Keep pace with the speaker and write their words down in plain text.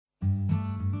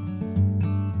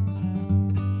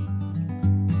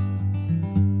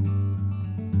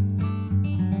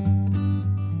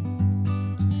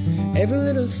Every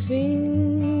little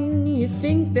thing you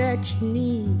think that you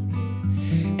need.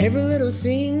 Every little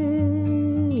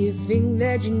thing you think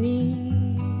that you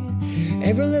need.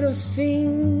 Every little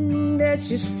thing that's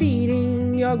just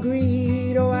feeding your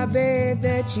greed. Oh, I bet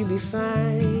that you'd be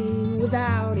fine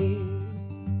without it.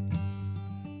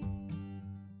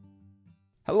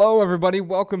 Hello, everybody.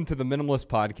 Welcome to the Minimalist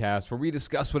Podcast, where we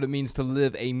discuss what it means to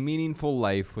live a meaningful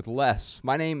life with less.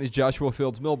 My name is Joshua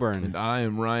Fields Milburn. And I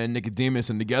am Ryan Nicodemus,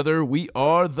 and together we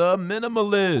are the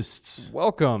Minimalists.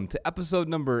 Welcome to episode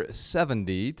number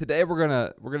 70. Today we're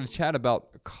gonna chat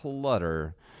about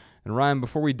clutter. And Ryan,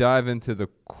 before we dive into the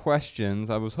questions,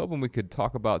 I was hoping we could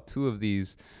talk about two of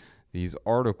these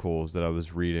articles that I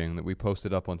was reading that we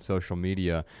posted up on social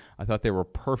media. I thought they were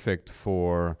perfect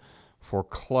for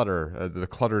clutter, the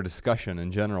clutter discussion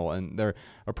in general, and they're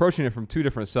approaching it from two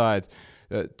different sides.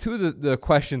 Two of the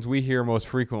questions we hear most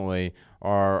frequently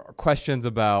are questions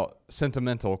about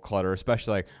sentimental clutter,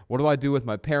 especially like, what do I do with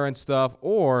my parents' stuff?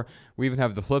 Or we even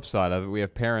have the flip side of it. We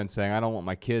have parents saying, I don't want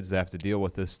my kids to have to deal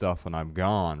with this stuff when I'm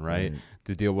gone, right?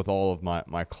 To deal with all of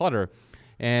my clutter.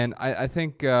 And I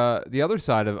think the other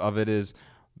side of it is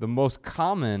the most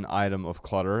common item of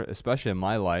clutter, especially in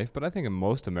my life, but I think in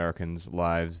most Americans'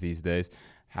 lives these days,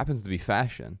 happens to be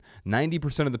fashion.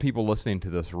 90% of the people listening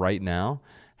to this right now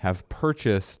have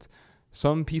purchased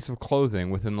some piece of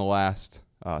clothing within the last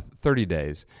 30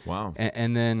 days. Wow.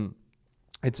 And then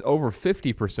it's over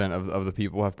 50% of the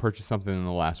people have purchased something in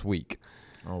the last week.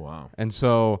 Oh, wow. And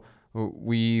so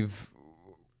we've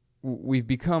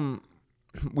developed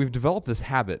this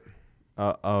habit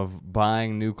of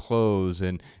buying new clothes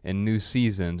and new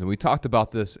seasons. And we talked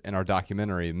about this in our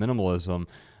documentary, Minimalism.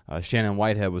 Shannon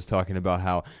Whitehead was talking about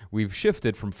how we've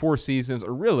shifted from 4 seasons,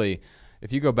 or really,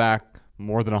 if you go back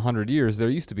more than 100 years, there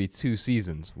used to be 2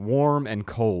 seasons, warm and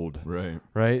cold,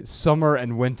 right? Summer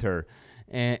and winter.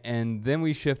 And then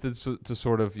we shifted to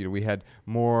sort of, we had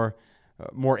more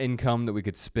income that we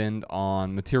could spend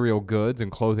on material goods,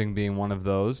 and clothing being one of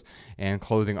those. And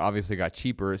clothing obviously got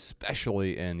cheaper,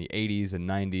 especially in the 80s and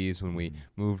 90s when we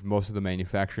moved most of the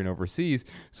manufacturing overseas.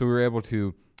 So we were able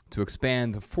to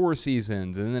expand the 4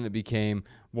 seasons, and then it became,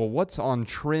 well, what's on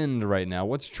trend right now?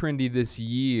 What's trendy this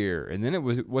year? And then it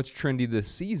was, what's trendy this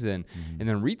season? And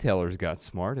then retailers got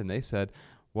smart, and they said,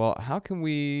 well, how can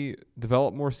we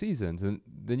develop more seasons? And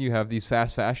then you have these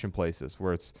fast fashion places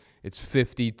where it's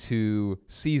 52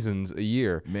 seasons a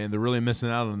year. Man, they're really missing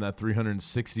out on that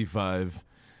 365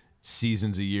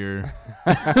 seasons a year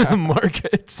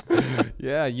market.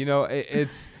 Yeah,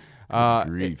 it's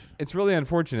it's really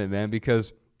unfortunate, man,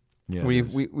 because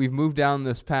we've moved down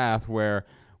this path where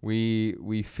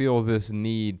we feel this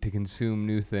need to consume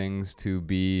new things to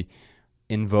be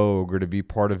in vogue or to be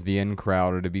part of the in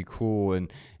crowd or to be cool,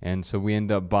 and so we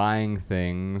end up buying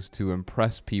things to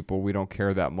impress people we don't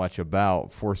care that much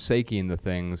about, forsaking the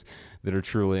things that are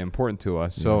truly important to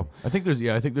us. So I think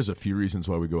there's a few reasons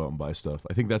why we go out and buy stuff.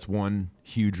 I think that's one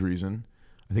huge reason.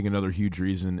 I think another huge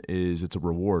reason is it's a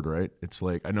reward, right? It's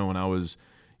like, I know when I was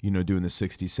doing the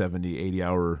 60, 70, 80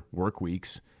 hour work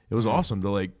weeks, it was awesome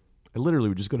to I literally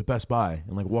would just go to Best Buy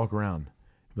and walk around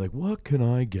and be like, what can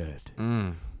I get?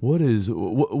 What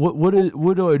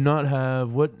do I not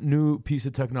have? What new piece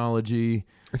of technology?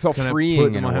 It felt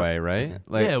freeing in a way, right?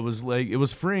 Yeah, it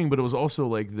was freeing, but it was also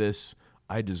like this,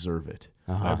 I deserve it.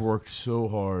 I've worked so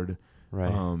hard.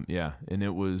 Right. And it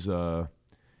was a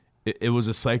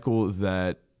cycle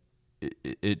that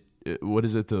it what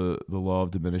is it, the law of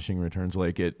diminishing returns?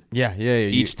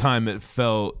 Each time it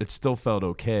still felt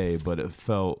okay, but it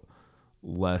felt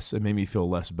less. It made me feel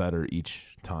less better each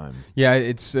time. Yeah,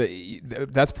 it's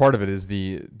that's part of it, is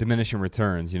the diminishing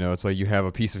returns. It's like you have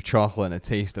a piece of chocolate and it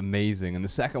tastes amazing, and the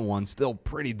second one's still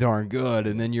pretty darn good,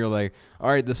 and then you're like, all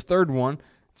right, this third one,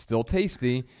 it's still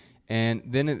tasty, and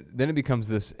then it becomes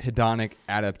this hedonic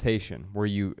adaptation where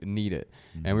you need it.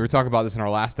 And we were talking about this in our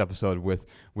last episode with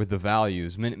the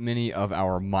values. Many of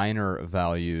our minor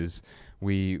values,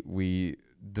 we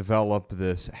develop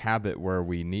this habit where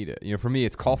we need it. For me,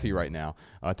 it's coffee right now.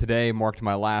 Today marked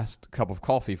my last cup of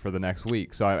coffee for the next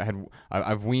week. So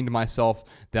I've weaned myself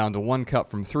down to 1 cup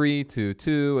from 3 to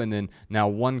 2, and then now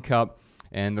 1 cup.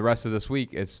 And the rest of this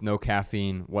week, it's no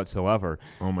caffeine whatsoever.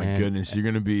 Oh my goodness, you're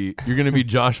gonna be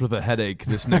Josh with a headache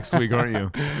this next week, aren't you?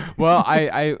 Well,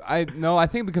 I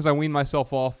think because I weaned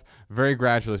myself off very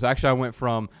gradually. So actually, it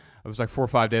was like 4 or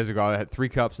 5 days ago. I had 3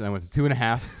 cups, and I went to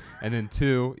 2.5. And then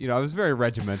 2, I was very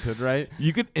regimented, right?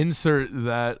 You could insert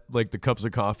that, like the cups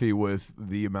of coffee with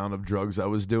the amount of drugs I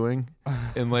was doing.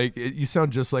 And like, you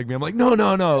sound just like me. I'm like, no.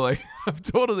 Like, I'm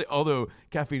totally, although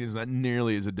caffeine is not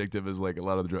nearly as addictive as like a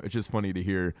lot of the drugs. It's just funny to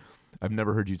hear. I've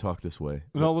never heard you talk this way.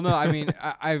 No, I mean,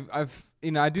 I've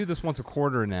I do this once a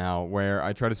quarter now, where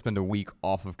I try to spend a week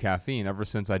off of caffeine. Ever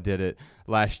since I did it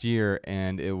last year,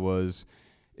 and it was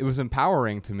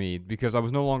empowering to me because I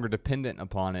was no longer dependent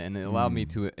upon it, and it allowed me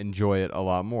to enjoy it a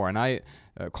lot more. And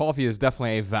coffee is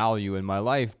definitely a value in my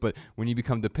life, but when you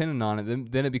become dependent on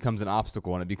it, then it becomes an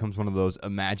obstacle, and it becomes one of those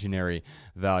imaginary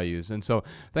values. And so,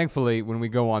 thankfully, when we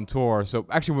go on tour, so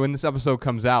actually when this episode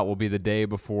comes out will be the day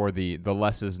before the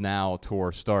Less Is Now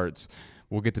tour starts.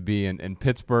 We'll get to be in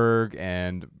Pittsburgh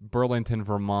and Burlington,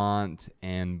 Vermont,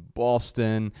 and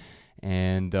Boston,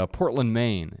 and Portland,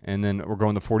 Maine, and then we're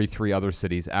going to 43 other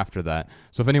cities after that.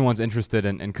 So if anyone's interested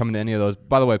in coming to any of those,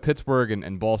 by the way, Pittsburgh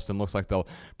and Boston looks like they'll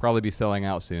probably be selling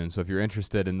out soon. So if you're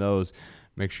interested in those,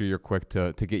 make sure you're quick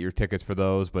to get your tickets for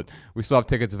those. But we still have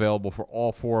tickets available for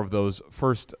all 4 of those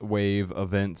first wave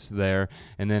events there,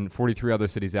 and then 43 other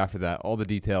cities after that. All the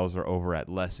details are over at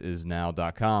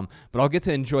lessisnow.com. But I'll get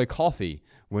to enjoy coffee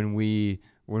when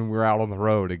we're out on the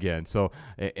road again. So,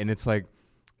 and it's like,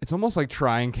 it's almost like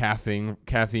trying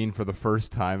caffeine for the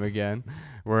first time again,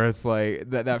 where it's like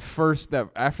that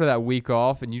after that week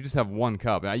off, and you just have 1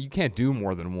 cup. Now, you can't do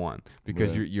more than 1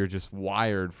 because you're just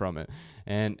wired from it,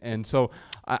 and so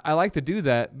I like to do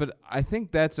that, but I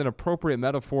think that's an appropriate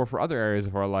metaphor for other areas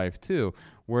of our life too.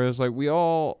 Whereas like we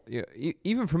all,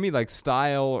 even for me, like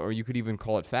style, or you could even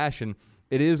call it fashion,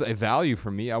 it is a value for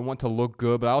me. I want to look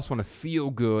good, but I also want to feel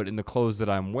good in the clothes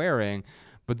that I'm wearing.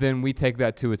 But then we take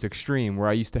that to its extreme, where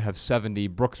I used to have 70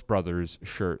 Brooks Brothers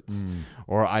shirts,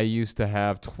 or I used to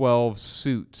have 12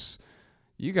 suits.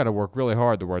 You got to work really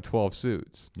hard to wear 12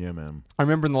 suits. Yeah, man. I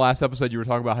remember in the last episode you were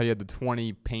talking about how you had the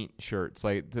 20 paint shirts,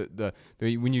 like the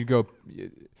when you go,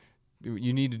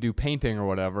 you need to do painting or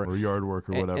whatever, or yard work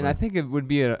or whatever. And I think it would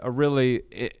be a really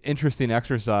interesting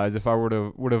exercise if I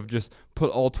would have just put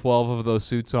all 12 of those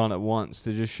suits on at once,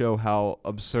 to just show how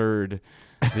absurd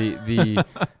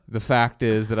the fact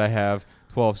is that I have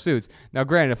 12 suits. Now,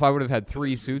 granted, if I would have had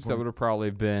 3 suits, that would have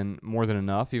probably been more than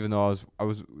enough, even though I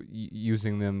was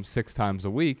using them 6 times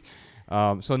a week.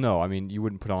 So no, I mean, you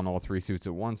wouldn't put on all 3 suits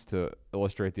at once to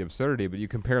illustrate the absurdity, but you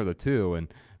compare the two, and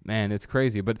man, it's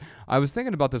crazy. But I was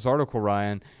thinking about this article,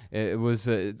 Ryan.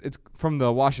 It's from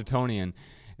the Washingtonian.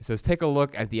 It says, take a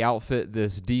look at the outfit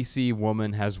this D.C.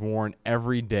 woman has worn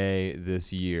every day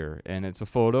this year. And it's a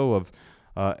photo of,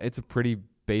 it's a pretty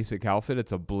basic outfit.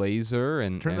 It's a blazer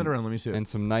and turn that around. Let me see it. And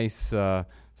some nice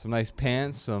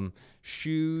pants, some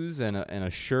shoes, and a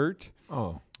shirt.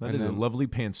 Oh, that is a lovely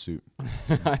pantsuit.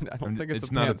 I don't think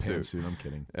it's not a pantsuit. I'm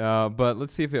kidding. But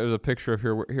let's see if there's a picture of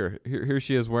her. Here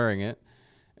she is wearing it.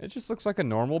 It just looks like a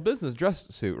normal business dress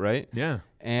suit, right? Yeah,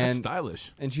 and that's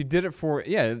stylish. And she did it for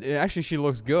actually she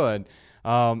looks good.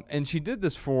 And she did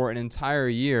this for an entire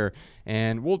year,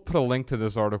 and we'll put a link to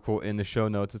this article in the show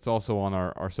notes. It's also on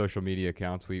our social media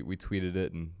accounts. We tweeted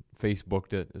it and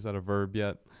Facebooked it. Is that a verb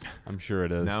yet? I'm sure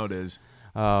it is. Now it is.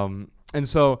 And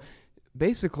so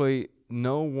basically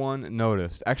no one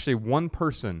noticed. Actually, one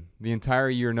person the entire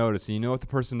year noticed. And you know what the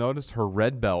person noticed? Her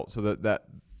red belt. So that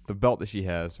the belt that she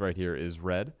has right here is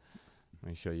red. Let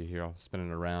me show you here. I'll spin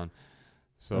it around.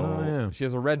 So she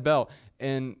has a red belt.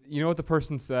 And you know what the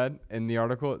person said in the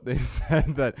article? They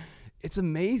said that it's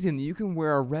amazing that you can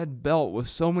wear a red belt with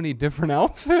so many different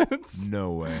outfits.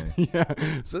 No way. Yeah.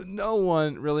 So no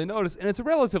one really noticed. And it's a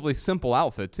relatively simple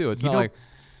outfit, too. It's not like...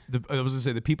 I was going to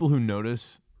say, the people who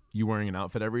notice you wearing an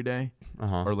outfit every day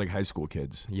are like high school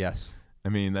kids. Yes. I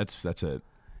mean, that's it.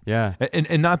 Yeah.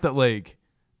 And not that, like,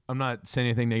 I'm not saying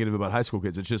anything negative about high school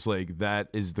kids. It's just like that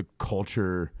is the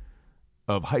culture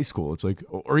of high school. It's like,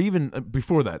 or even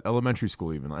before that, elementary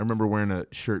school even. I remember wearing a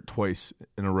shirt twice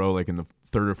in a row, like in the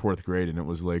 3rd or 4th grade, and it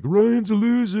was like, Ryan's a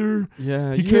loser.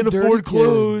 Yeah, he can't afford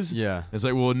clothes. Yeah. It's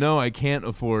like, well, no, I can't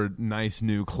afford nice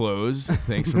new clothes.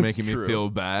 Thanks for making me feel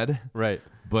bad. Right.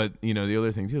 But, you know, the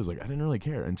other thing too is like, I didn't really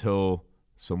care until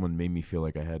someone made me feel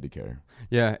like I had to care.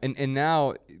 Yeah, and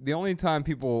now the only time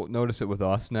people notice it with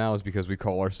us now is because we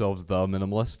call ourselves the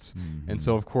minimalists. Mm-hmm. And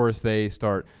so, of course, they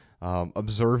start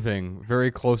observing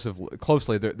very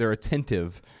closely. They're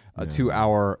attentive to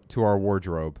our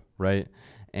wardrobe, right?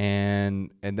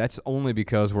 And that's only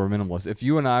because we're minimalists. If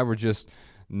you and I were just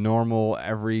normal,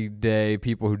 everyday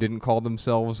people who didn't call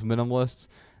themselves minimalists,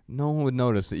 no one would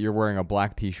notice that you're wearing a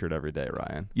black T-shirt every day,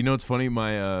 Ryan. You know, it's funny.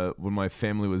 When my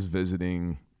family was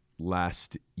visiting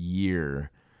last year,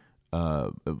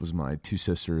 it was my 2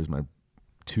 sisters, my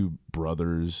two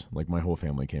brothers, like my whole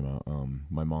family came out,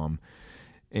 my mom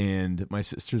and my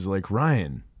sister's like,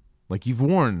 Ryan, like you've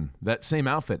worn that same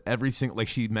outfit every single, like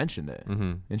she mentioned it.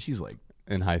 Mm-hmm. And she's like,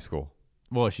 in high school.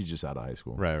 well, she's just out of high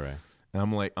school. Right. And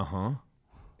I'm like,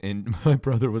 and my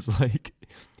brother was like,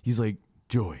 he's like,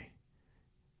 Joy,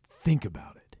 think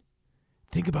about it.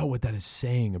 Think about what that is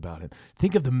saying about him.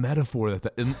 Think of the metaphor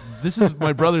and this is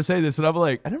my brother saying this, and I'm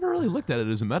like, I never really looked at it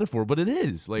as a metaphor, but it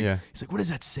is. Like, He's like, what does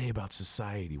that say about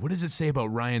society? What does it say about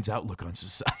Ryan's outlook on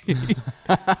society?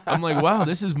 I'm like, wow,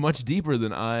 this is much deeper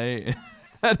than I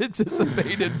had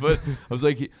anticipated, but I was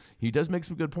like, he does make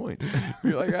some good points.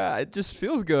 You're like, it just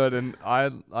feels good, and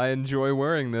I enjoy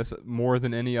wearing this more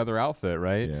than any other outfit,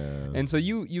 right? Yeah. And so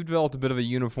you developed a bit of a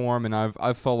uniform, and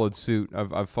I've followed suit.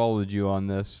 I've followed you on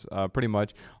this pretty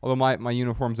much. Although my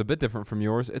uniform's a bit different from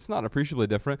yours, it's not appreciably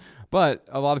different. But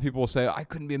a lot of people will say I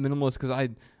couldn't be a minimalist because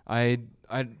I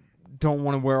don't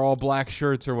want to wear all black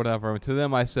shirts or whatever. To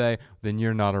them, I say, then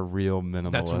you're not a real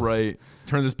minimalist. That's right.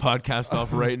 Turn this podcast off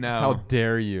right now. How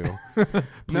dare you?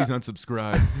 Please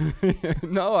unsubscribe.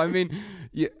 No, I mean,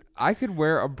 I could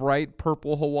wear a bright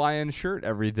purple Hawaiian shirt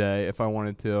every day if I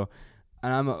wanted to,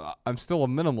 and I'm still a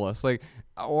minimalist. Like,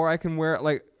 or I can wear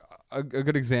like a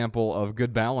good example of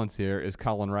good balance here is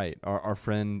Colin Wright, our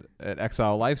friend at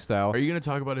Exile Lifestyle. Are you going to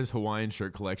talk about his Hawaiian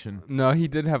shirt collection? No, he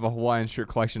did have a Hawaiian shirt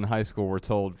collection in high school, we're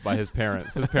told by his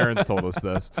parents. His parents told us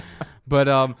this.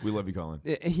 But we love you, Colin.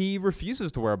 He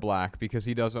refuses to wear black because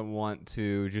he doesn't want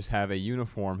to just have a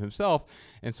uniform himself.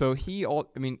 And so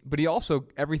but he also,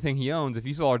 everything he owns, if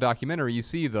you saw our documentary, you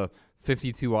see the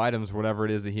 52 items, whatever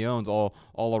it is that he owns, all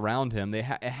around him. It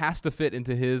has to fit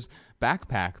into his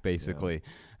backpack, basically. Yeah.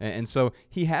 And so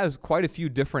he has quite a few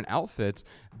different outfits,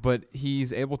 but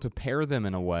he's able to pair them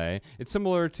in a way. It's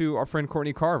similar to our friend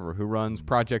Courtney Carver, who runs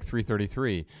Project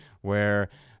 333, where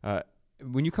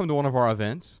when you come to one of our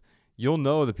events, you'll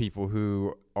know the people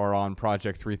who are on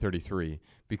Project 333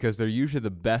 because they're usually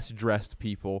the best dressed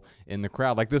people in the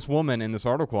crowd. Like this woman in this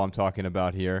article I'm talking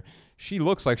about here, she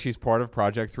looks like she's part of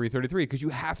Project 333 because you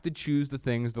have to choose the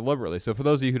things deliberately. So for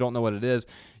those of you who don't know what it is,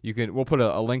 we'll put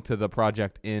a link to the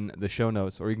project in the show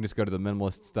notes, or you can just go to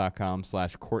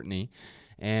theminimalists.com/Courtney.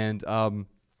 And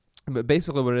but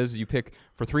basically what it is you pick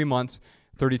for 3 months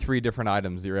 33 different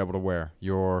items that you're able to wear.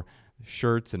 Your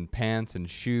shirts and pants and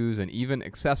shoes and even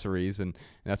accessories, and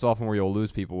that's often where you'll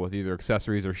lose people with either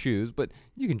accessories or shoes, but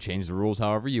you can change the rules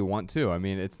however you want to. I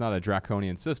mean, it's not a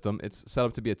draconian system. It's set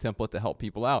up to be a template to help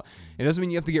people out. It doesn't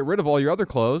mean you have to get rid of all your other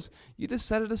clothes. You just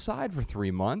set it aside for 3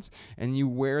 months and you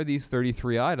wear these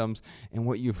 33 items, and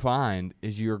what you find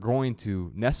is you're going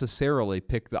to necessarily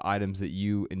pick the items that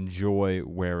you enjoy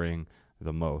wearing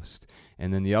the most.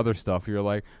 And then the other stuff, you're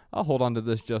like, I'll hold on to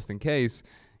this just in case.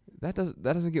 That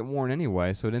doesn't get worn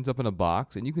anyway, so it ends up in a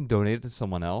box, and you can donate it to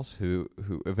someone else who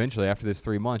eventually, after this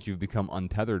 3 months, you've become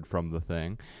untethered from the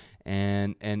thing,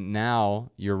 and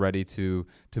now you're ready to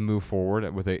move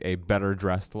forward with a better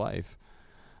dressed life.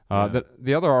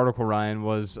 The other article, Ryan,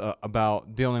 was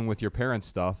about dealing with your parents'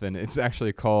 stuff, and it's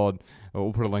actually called,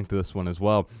 we'll put a link to this one as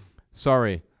well,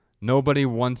 Sorry, Nobody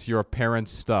Wants Your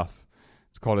Parents' Stuff.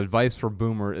 It's called Advice for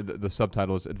Boomer. The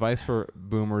subtitle is Advice for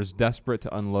Boomers Desperate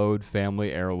to Unload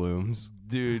Family Heirlooms.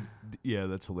 Dude, yeah,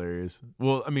 that's hilarious.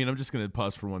 Well, I mean, I'm just going to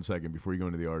pause for 1 second before you go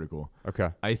into the article.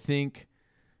 Okay. I think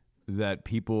that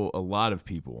a lot of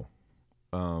people,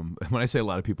 when I say a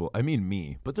lot of people, I mean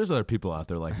me, but there's other people out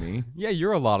there like me. Yeah,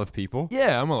 you're a lot of people.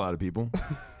 Yeah, I'm a lot of people.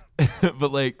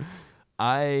 But like,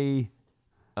 I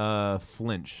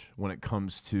flinch when it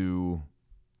comes to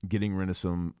getting rid of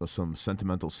some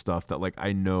sentimental stuff that like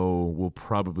I know will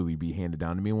probably be handed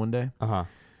down to me one day.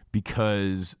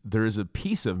 Because there is a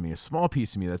piece of me, a small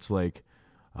piece of me that's like,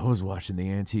 I was watching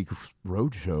the Antique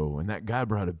Roadshow and that guy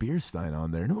brought a beer stein on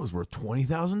there and it was worth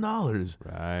 $20,000.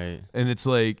 Right. And it's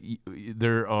like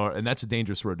and that's a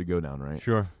dangerous road to go down, right?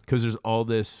 Sure. Because there's all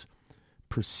this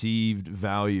perceived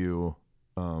value,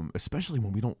 especially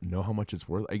when we don't know how much it's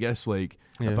worth. I guess like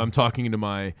if I'm talking to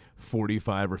my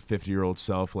 45 or 50-year-old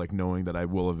self, like knowing that I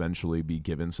will eventually be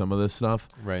given some of this stuff.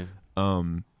 Right.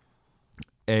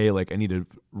 Like I need to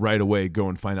right away go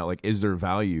and find out like, is there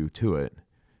value to it?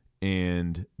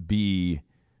 And B,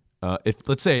 if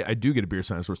let's say I do get a beer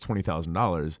sign that's worth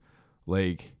 $20,000,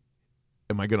 like,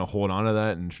 am I going to hold on to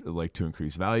that and like to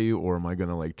increase value, or am I going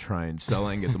to like try and sell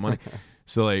it and get the money?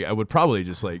 So like, I would probably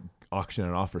just like auction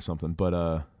it off or something.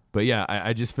 But yeah,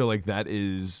 I just feel like that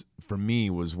is, for me,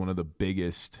 was one of the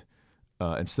biggest,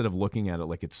 instead of looking at it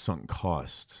like it's sunk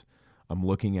costs, I'm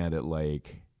looking at it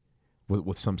like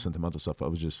with some sentimental stuff. I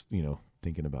was just,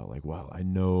 thinking about like, wow, I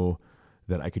know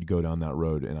that I could go down that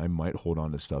road and I might hold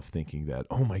on to stuff thinking that,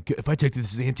 oh my God, if I take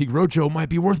this to the Antique Roadshow, it might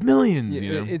be worth millions.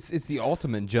 Yeah, you know? it's the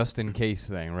ultimate just in case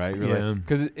thing, right? Yeah.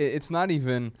 Because it's not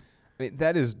even.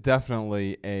 That is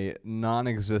definitely a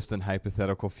non-existent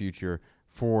hypothetical future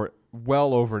for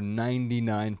well over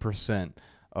 99%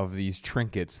 of these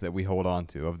trinkets that we hold on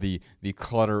to, of the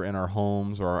clutter in our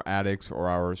homes or our attics or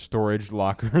our storage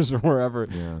lockers or wherever.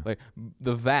 Yeah. Like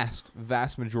the vast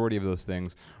majority of those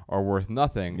things are worth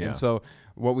nothing. Yeah. And so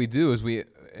what we do is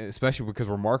especially because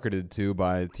we're marketed to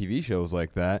by TV shows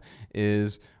like that,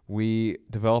 is we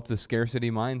develop the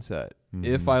scarcity mindset. Mm-hmm.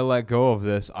 If I let go of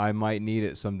this, I might need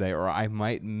it someday, or I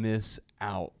might miss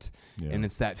out. Yeah. And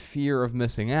it's that fear of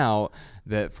missing out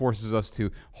that forces us to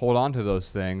hold on to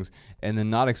those things and then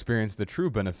not experience the true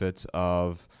benefits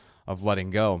of letting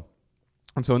go.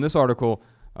 And so in this article,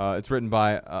 it's written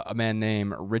by a man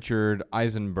named Richard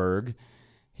Eisenberg.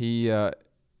 He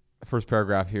first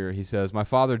paragraph here, he says, "My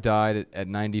father died at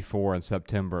 94 in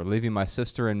September, leaving my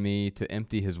sister and me to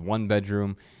empty his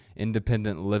one-bedroom,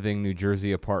 independent living New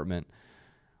Jersey apartment.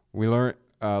 We learned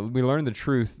the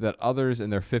truth that others in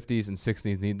their 50s and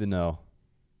 60s need to know.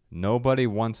 Nobody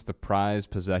wants the prized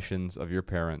possessions of your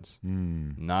parents,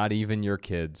 not even your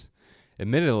kids.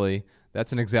 Admittedly,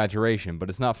 that's an exaggeration, but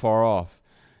it's not far off.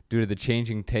 Due to the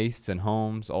changing tastes and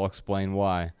homes, I'll explain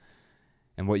why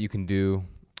and what you can do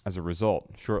as a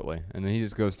result shortly." And then he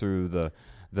just goes through the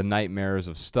nightmares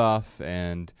of stuff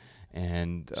and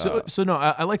so no,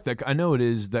 I like that. I know it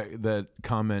is that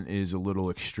comment is a little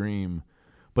extreme,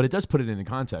 but it does put it into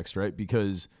context, right?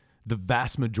 Because the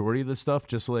vast majority of the stuff,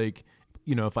 just like,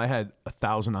 you know, if I had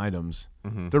 1,000 items,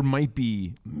 there might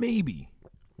be maybe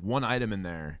one item in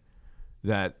there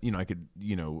that, you know, I could,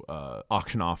 you know,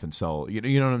 auction off and sell.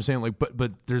 You know what I'm saying? Like,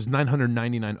 but there's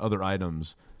 999 other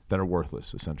items that are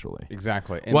worthless, essentially.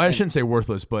 Exactly. I shouldn't say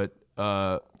worthless, but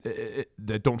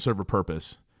that don't serve a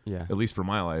purpose. Yeah. At least for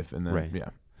my life. And then, right. Yeah.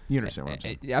 You understand what I'm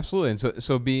saying? Absolutely. And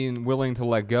so being willing to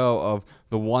let go of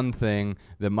the one thing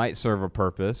that might serve a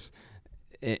purpose,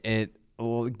 it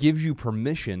gives you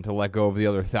permission to let go of the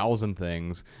other 1,000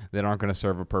 things that aren't going to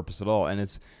serve a purpose at all. And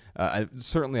it's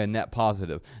certainly a net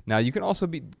positive. Now, you can also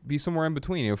be somewhere in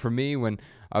between. You know, for me, when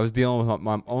I was dealing with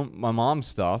my mom's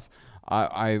stuff,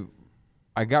 I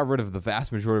got rid of the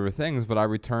vast majority of her things, but I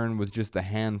returned with just a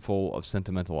handful of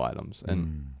sentimental items.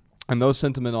 And those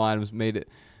sentimental items made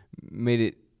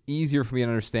it easier for me to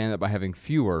understand that by having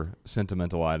fewer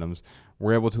sentimental items,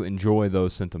 we're able to enjoy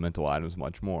those sentimental items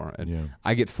much more. And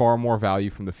I get far more value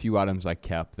from the few items I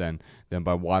kept than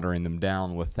by watering them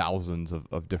down with thousands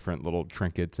of different little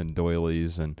trinkets and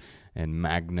doilies and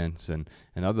magnets and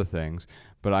other things.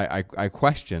 But I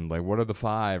questioned, like, what are the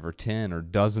 5 or 10 or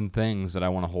dozen things that I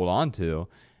want to hold on to,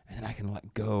 and then I can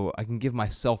let go. I can give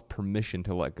myself permission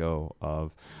to let go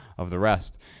of the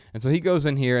rest. And so he goes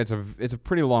in here. It's a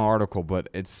pretty long article, but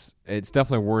it's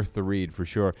definitely worth the read for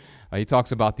sure. He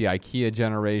talks about the IKEA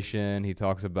generation. He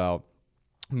talks about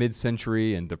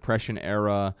mid-century and Depression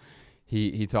era.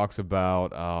 He talks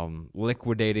about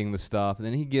liquidating the stuff, and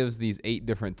then he gives these 8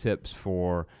 different tips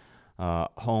for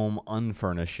home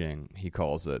unfurnishing, he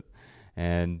calls it.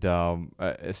 And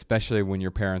especially when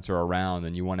your parents are around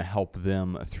and you want to help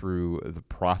them through the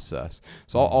process.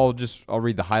 So I'll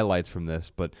read the highlights from this,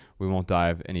 but we won't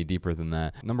dive any deeper than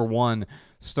that. Number 1,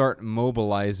 start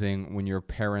mobilizing when your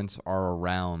parents are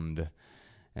around.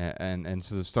 And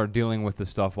so start dealing with the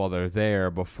stuff while they're there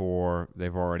before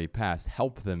they've already passed.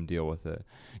 Help them deal with it.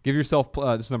 Give yourself,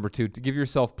 this is number 2, to give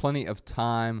yourself plenty of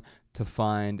time to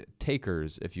find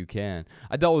takers if you can.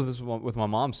 I dealt with this with my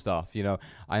mom's stuff. You know,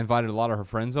 I invited a lot of her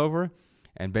friends over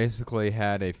and basically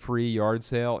had a free yard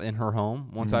sale in her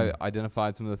home. Once I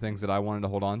identified some of the things that I wanted to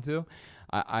hold on to,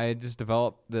 I just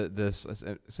developed this,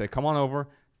 say, come on over.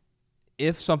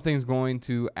 If something's going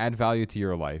to add value to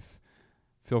your life,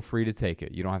 feel free to take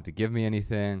it. You don't have to give me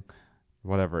anything,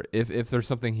 whatever. If there's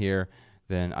something here,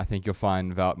 then I think you'll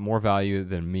find more value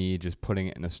than me just putting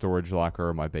it in a storage locker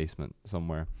or my basement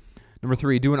somewhere. Number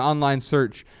 3, do an online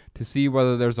search to see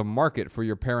whether there's a market for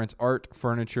your parents' art,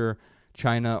 furniture,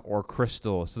 china, or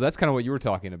crystal. So that's kind of what you were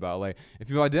talking about. Like, if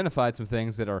you've identified some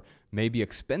things that are maybe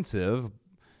expensive,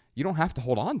 you don't have to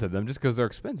hold on to them just because they're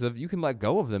expensive. You can let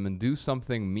go of them and do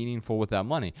something meaningful with that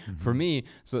money. Mm-hmm. For me,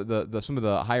 so some of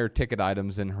the higher ticket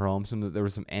items in her home, there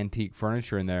was some antique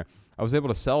furniture in there. I was able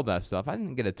to sell that stuff. I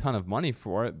didn't get a ton of money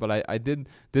for it, but I did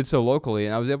so locally,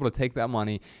 and I was able to take that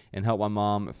money and help my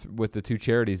mom with the 2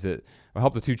 charities that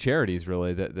helped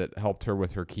her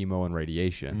with her chemo and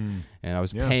radiation. And I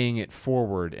was paying it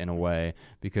forward in a way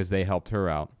because they helped her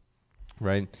out,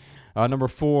 right? Number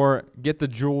 4, get the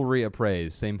jewelry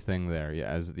appraised. Same thing there, yeah,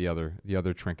 as the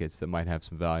other trinkets that might have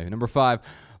some value. Number 5,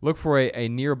 look for a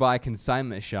nearby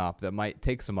consignment shop that might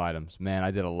take some items. Man,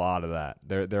 I did a lot of that.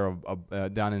 There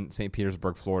down in St.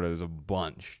 Petersburg, Florida. There's a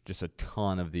bunch, just a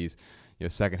ton of these,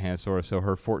 secondhand stores. So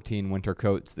her 14 winter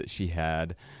coats that she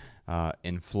had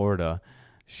in Florida,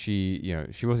 she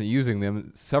wasn't using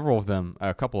them.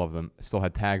 A couple of them still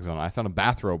had tags on it. I found a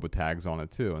bathrobe with tags on it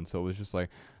too, and so it was just like,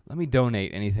 let me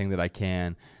donate anything that I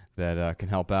can that can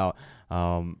help out.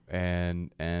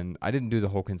 And I didn't do the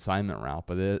whole consignment route,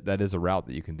 but that is a route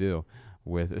that you can do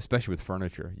especially with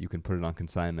furniture. You can put it on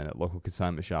consignment at local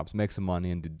consignment shops, make some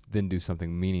money, and then do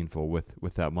something meaningful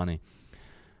with that money.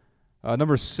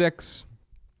 Number 6.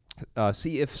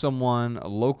 See if someone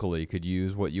locally could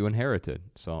use what you inherited.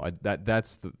 So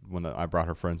that's when I brought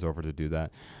her friends over to do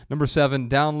that. Number 7,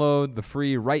 download the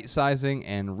free right sizing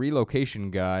and relocation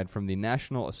guide from the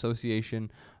National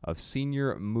Association of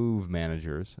Senior Move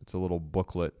Managers. It's a little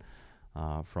booklet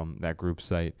from that group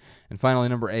site. And finally,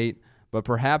 number 8, but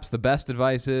perhaps the best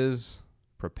advice is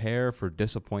prepare for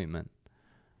disappointment.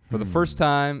 For the first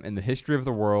time in the history of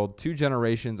the world, 2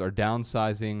 generations are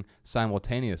downsizing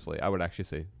simultaneously. I would actually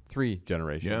say 3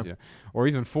 generations, or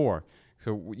even 4.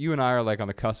 So you and I are like on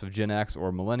the cusp of Gen X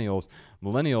or millennials.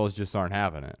 Millennials just aren't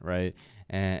having it, right?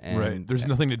 And right. There's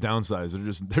nothing to downsize.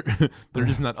 They're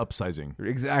just not upsizing.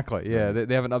 Exactly. Yeah,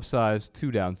 they haven't upsized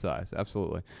to downsize.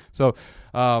 Absolutely. So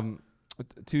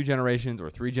 2 generations or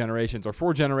 3 generations or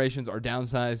 4 generations are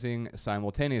downsizing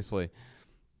simultaneously.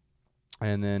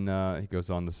 And then he goes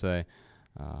on to say,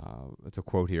 it's a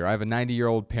quote here, I have a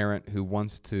 90-year-old parent who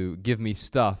wants to give me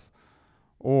stuff,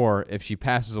 or if she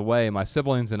passes away, my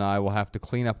siblings and I will have to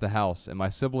clean up the house, and my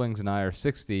siblings and I are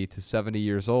 60 to 70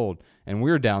 years old, and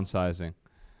we're downsizing.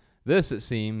 This, it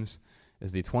seems,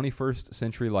 is the 21st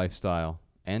century lifestyle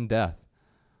and death.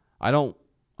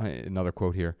 Another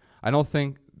quote here, I don't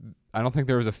think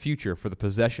there is a future for the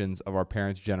possessions of our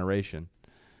parents' generation.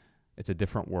 It's a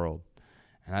different world.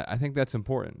 And I think that's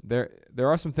important. There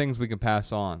are some things we can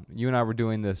pass on. You and I were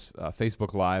doing this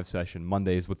Facebook Live session,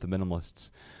 Mondays with the Minimalists,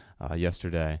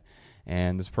 yesterday.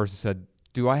 And this person said,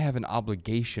 do I have an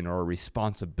obligation or a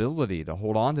responsibility to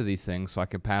hold on to these things so I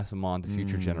can pass them on to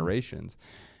future generations?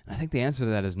 And I think the answer to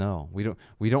that is no.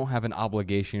 We don't have an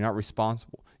obligation. You're not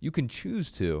responsible. You can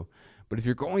choose to. But if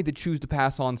you're going to choose to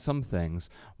pass on some things,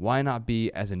 why not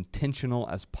be as intentional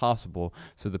as possible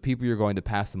so the people you're going to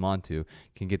pass them on to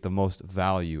can get the most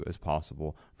value as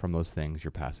possible from those things you're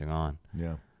passing on?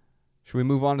 Yeah. Should we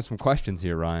move on to some questions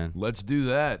here, Ryan? Let's do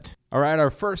that. All right,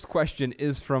 our first question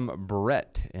is from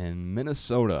Brett in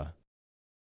Minnesota.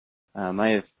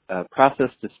 I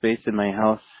processed the space in my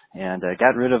house and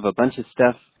got rid of a bunch of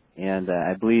stuff, and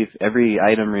I believe every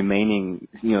item remaining,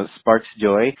 sparks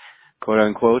joy, quote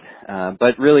unquote,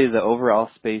 but really the overall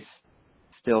space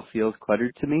still feels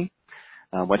cluttered to me.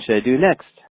 What should I do next?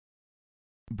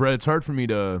 Brett, it's hard for me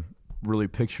to really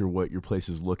picture what your place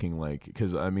is looking like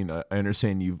because, I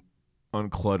understand you've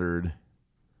uncluttered,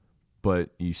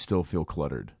 but you still feel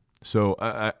cluttered. So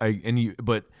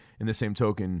but in the same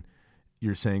token,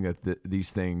 you're saying that these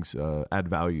things add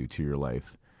value to your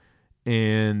life.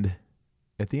 And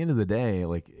at the end of the day,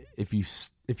 like if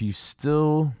you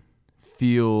still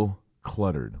feel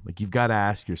cluttered, like you've got to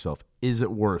ask yourself, is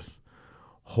it worth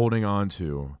holding on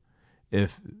to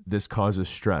if this causes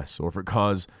stress or if it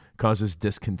causes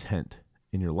discontent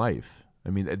in your life? I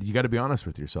mean, you got to be honest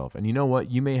with yourself. And you know what?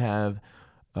 You may have,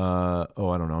 I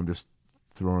don't know, I'm just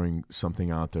throwing something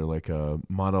out there, like a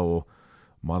model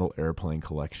airplane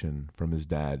collection from his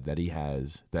dad that he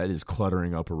has that is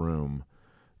cluttering up a room,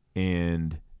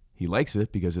 and he likes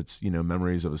it because it's,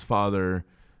 memories of his father,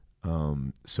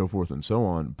 so forth and so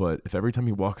on. But if every time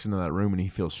he walks into that room and he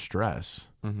feels stress,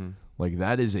 like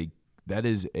that is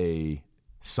a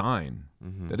sign.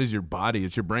 That is your body.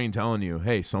 It's your brain telling you,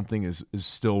 hey, something is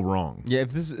still wrong. Yeah,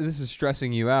 if this is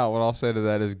stressing you out, what I'll say to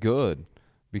that is good,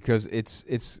 because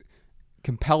it's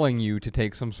compelling you to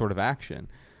take some sort of action.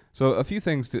 So a few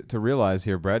things to realize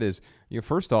here, Brett, is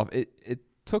first off, it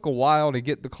took a while to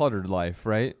get the cluttered life,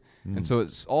 right? And so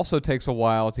it also takes a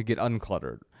while to get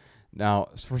uncluttered. Now,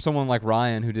 for someone like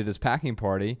Ryan who did his packing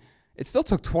party, it still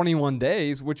took 21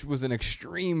 days, which was an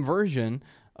extreme version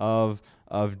of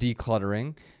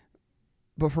decluttering.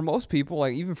 But for most people,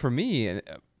 like even for me,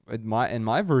 and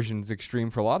my version is extreme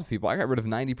for a lot of people. I got rid of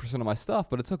 90% of my stuff,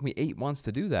 but it took me 8 months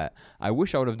to do that. I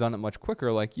wish I would have done it much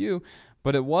quicker like you,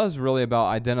 but it was really about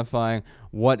identifying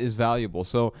what is valuable.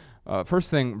 So first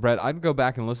thing, Brett, I'd go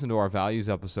back and listen to our values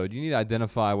episode. You need to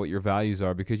identify what your values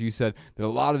are, because you said that a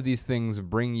lot of these things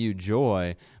bring you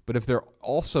joy, but if they're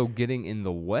also getting in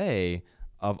the way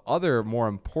other more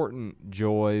important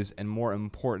joys and more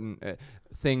important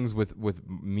things with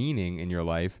meaning in your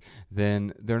life,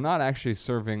 then they're not actually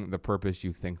serving the purpose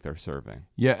you think they're serving.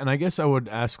 Yeah, and I guess I would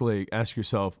ask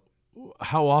yourself,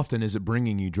 how often is it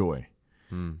bringing you joy?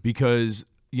 Because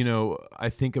I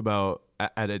think about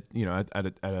at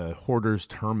a hoarder's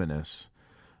terminus,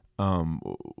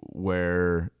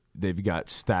 where they've got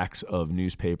stacks of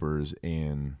newspapers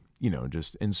and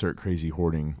just insert crazy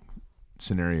hoarding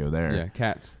scenario there. Yeah,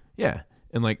 cats. Yeah.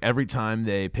 And like every time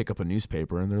they pick up a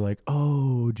newspaper and they're like,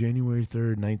 oh, January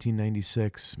 3rd,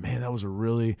 1996, man, that was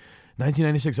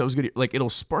 1996, that was good. Like it'll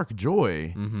spark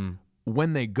joy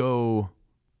when they go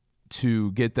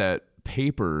to get that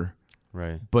paper.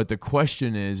 Right. But the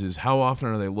question is how often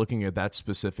are they looking at that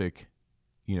specific,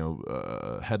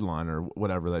 headline or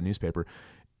whatever, that newspaper?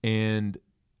 And,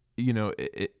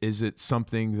 is it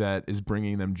something that is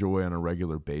bringing them joy on a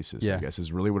regular basis? Yeah. I guess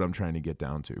is really what I'm trying to get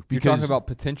down to. You're talking about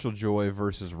potential joy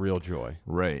versus real joy.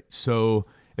 Right. So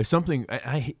if something,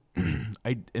 I am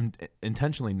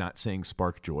intentionally not saying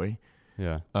spark joy,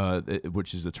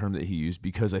 which is the term that he used,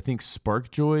 because I think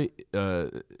spark joy,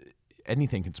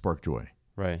 anything can spark joy,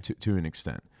 right? To an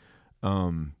extent.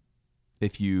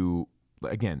 If you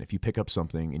pick up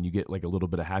something and you get like a little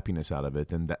bit of happiness out of it,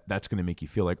 then that's going to make you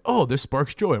feel like, oh, this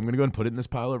sparks joy. I'm going to go and put it in this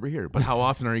pile over here. But how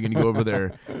often are you going to go over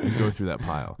there and go through that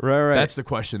pile? Right. That's the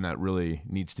question that really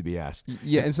needs to be asked.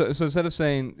 Yeah, and so instead of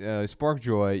saying spark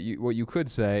joy, what you could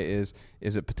say is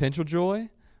it potential joy?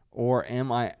 Or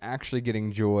am I actually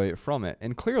getting joy from it?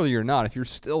 And clearly you're not. If you're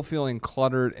still feeling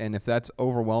cluttered and if that's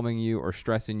overwhelming you or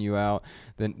stressing you out,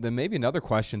 then maybe another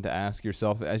question to ask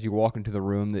yourself as you walk into the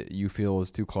room that you feel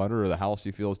is too cluttered or the house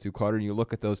you feel is too cluttered and you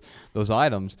look at those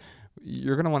items,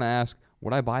 you're going to want to ask,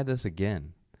 would I buy this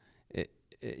again?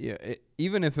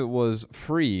 Even if it was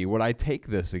free, would I take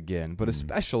this again? But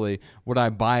especially, would I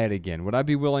buy it again? Would I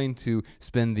be willing to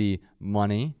spend the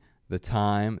money, the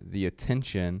time, the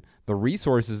attention, the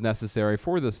resources necessary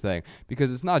for this thing?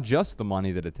 Because it's not just the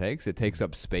money that it takes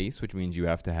up space, which means you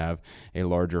have to have a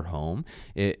larger home.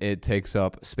 It takes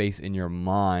up space in your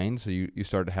mind, so you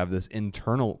start to have this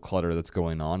internal clutter that's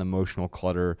going on, emotional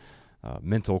clutter,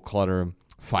 mental clutter,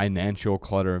 financial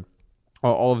clutter.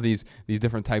 All of these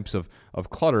different types of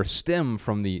clutter stem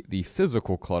from the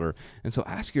physical clutter. And so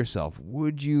ask yourself,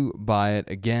 would you buy it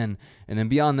again? And then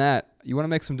beyond that, you want to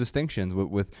make some distinctions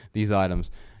with these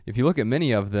items. If you look at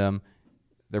many of them,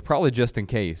 they're probably just in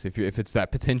case. If it's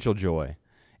that potential joy,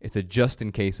 it's a just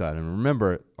in case item.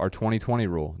 Remember our 2020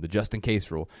 rule, the just in case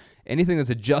rule. Anything that's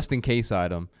a just in case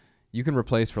item, you can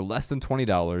replace for less than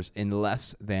 $20 in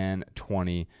less than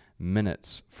 20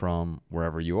 minutes from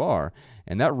wherever you are.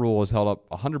 And that rule is held up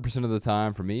 100% of the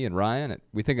time for me and Ryan.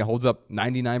 We think it holds up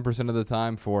 99% of the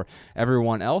time for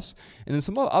everyone else. And then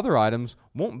some other items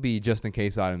won't be just in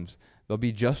case items. They'll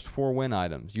be just for when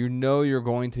items. You know you're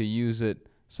going to use it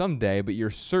someday, but you're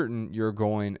certain you're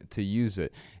going to use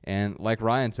it. And like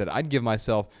Ryan said, I'd give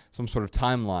myself some sort of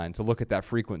timeline to look at that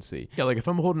frequency. Yeah, like if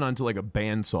I'm holding on to like a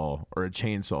bandsaw or a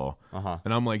chainsaw,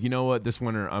 and I'm like, you know what, this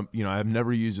winter, I've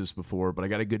never used this before, but I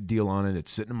got a good deal on it.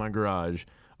 It's sitting in my garage.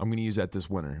 I'm going to use that this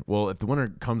winter. Well, if the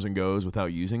winter comes and goes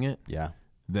without using it,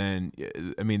 then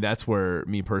that's where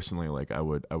me personally, like I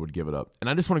would give it up. And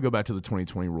I just want to go back to the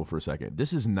 2020 rule for a second.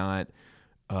 This is not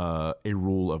a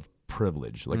rule of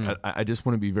privilege. Like I just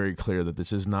want to be very clear that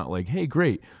this is not like, hey,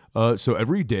 great. So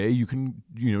every day you can,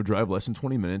 drive less than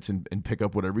 20 minutes and pick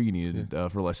up whatever you needed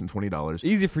for less than $20.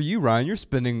 Easy for you, Ryan. You're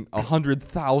spending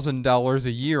 $100,000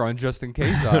 a year on just in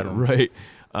case items. Right.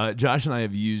 Josh and I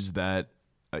have used that.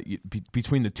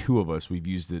 Between the two of us, we've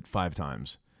used it 5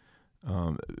 times.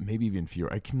 Maybe even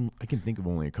fewer. I can think of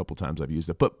only a couple times I've used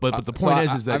it. But the point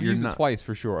is that I've you're used not it twice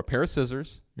for sure. A pair of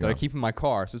scissors that I keep in my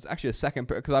car. So it's actually a second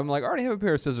pair because I'm like, I already have a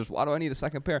pair of scissors. Why do I need a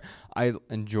second pair? I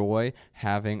enjoy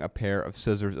having a pair of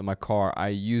scissors in my car. I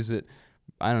use it,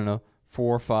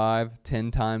 4, 5,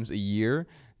 10 times a year,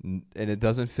 and it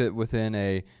doesn't fit within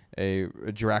a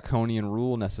draconian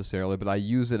rule necessarily, but I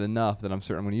use it enough that I'm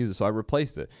certain I'm going to use it. So I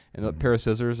replaced it. And the pair of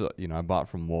scissors, I bought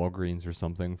from Walgreens or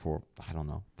something for,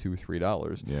 $2 or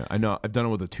 $3. Yeah, I know. I've done it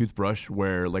with a toothbrush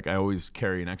where like I always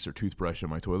carry an extra toothbrush in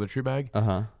my toiletry bag.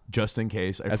 Just in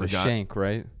case I forgot. As a shank,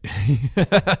 right?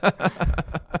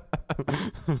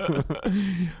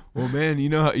 Well, man, you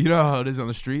know how it is on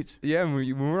the streets. Yeah,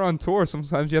 when we're on tour,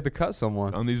 sometimes you have to cut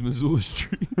someone on these Missoula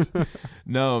streets.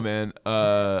 No, man,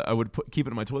 I would keep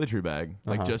it in my toiletry bag,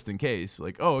 like just in case.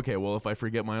 Like, oh, okay, well, if I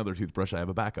forget my other toothbrush, I have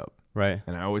a backup, right?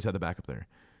 And I always had the backup there.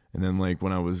 And then, like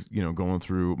when I was, going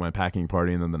through my packing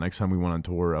party, and then the next time we went on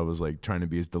tour, I was like trying to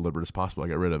be as deliberate as possible. I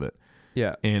got rid of it.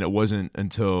 Yeah, and it wasn't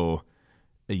until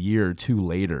a year or two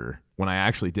later when I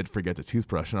actually did forget the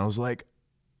toothbrush, and I was like,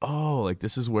 oh, like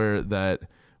this is where that.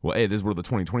 Well, hey, this is where the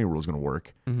 2020 rule is going to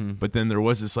work. Mm-hmm. But then there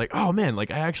was this like, oh man, like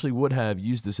I actually would have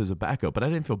used this as a backup, but I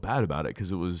didn't feel bad about it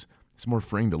because it's more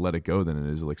freeing to let it go than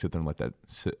it is to like sit there and let that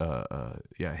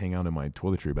hang out in my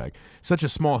toiletry bag. Such a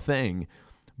small thing,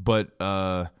 but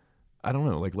I don't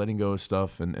know, like letting go of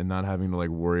stuff and not having to like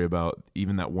worry about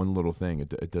even that one little thing.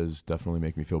 It does definitely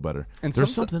make me feel better. And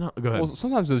there's something else. Go ahead. Well,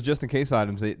 sometimes those just in case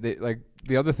items, they like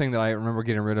the other thing that I remember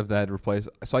getting rid of that I had to replace.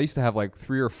 So I used to have like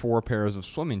 3 or 4 pairs of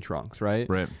swimming trunks, right?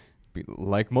 Right.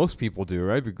 Like most people do,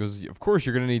 right? Because of course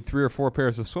you're going to need 3 or 4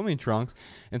 pairs of swimming trunks.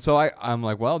 And so I'm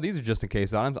like, well, these are just in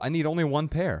case items. I need only 1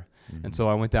 pair. Mm-hmm. And so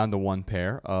I went down to 1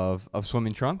 pair of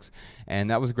swimming trunks, and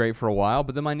that was great for a while.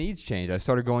 But then my needs changed. I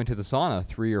started going to the sauna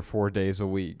 3 or 4 days a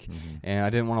week, mm-hmm. and I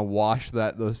didn't want to wash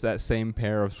that same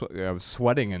pair of. I was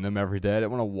sweating in them every day. I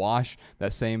didn't want to wash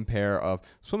that same pair of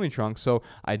swimming trunks, so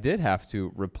I did have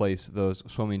to replace those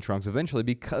swimming trunks eventually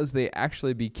because they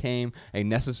actually became a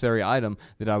necessary item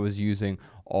that I was using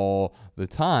all the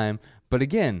time. But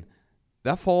again,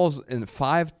 that falls in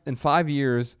 5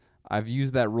 years. I've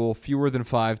used that rule fewer than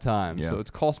 5 times. Yeah. So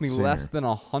it's cost me less than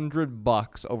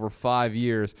 $100 over 5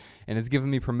 years, and it's given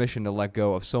me permission to let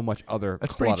go of so much other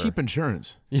That's clutter. Pretty cheap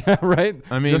insurance. Yeah, right?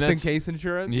 I mean, just in case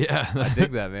insurance? Yeah. I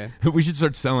dig that, man. We should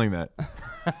start selling that.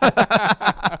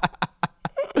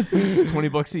 It's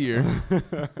 $20 a year.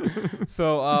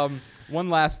 So one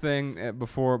last thing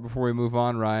before we move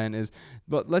on, Ryan, is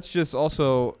let's just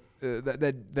also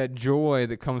that joy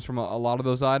that comes from a lot of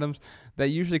those items, that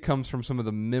usually comes from some of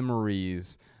the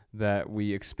memories that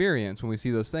we experience when we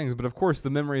see those things. But of course, the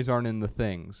memories aren't in the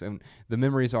things, and the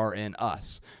memories are in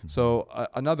us. Mm-hmm. So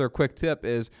another quick tip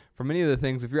is, for many of the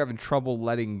things, if you're having trouble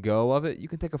letting go of it, you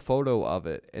can take a photo of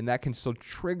it, and that can still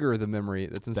trigger the memory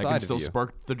that's inside of you. That can still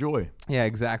spark the joy. Yeah,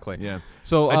 exactly. Yeah.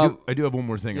 So I do have one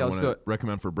more thing I want to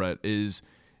recommend for Brett. Is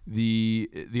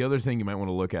the other thing you might want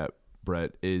to look at,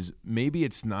 Brett, is maybe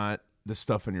it's not the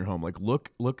stuff in your home. Like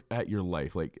look at your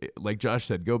life. Like Josh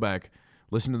said, go back,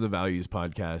 listen to the Values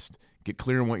podcast, get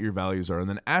clear on what your values are, and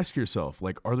then ask yourself,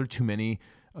 like, are there too many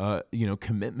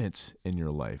commitments in your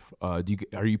life? Are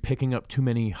you picking up too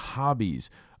many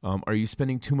hobbies? Are you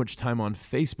spending too much time on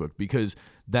Facebook? Because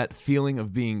that feeling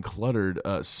of being cluttered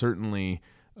certainly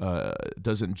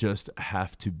doesn't just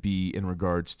have to be in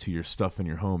regards to your stuff in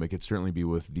your home. It could certainly be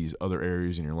with these other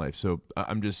areas in your life. So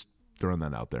I'm just throwing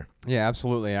that out there. Yeah,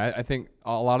 absolutely. I think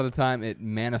a lot of the time it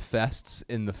manifests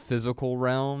in the physical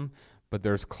realm, but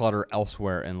there's clutter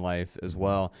elsewhere in life as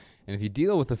well. And if you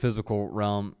deal with the physical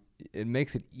realm, it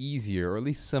makes it easier, or at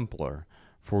least simpler,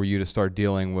 for you to start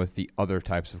dealing with the other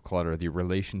types of clutter, the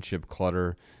relationship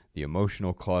clutter, the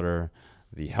emotional clutter,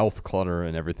 the health clutter,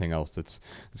 and everything else that's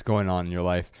going on in your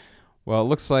life. Well, it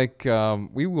looks like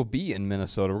we will be in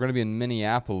Minnesota. We're going to be in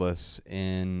Minneapolis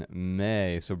in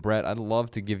May. So, Brett, I'd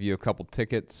love to give you a couple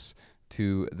tickets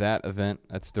to that event.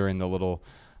 That's during the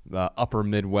upper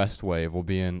Midwest wave. We'll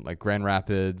be in like Grand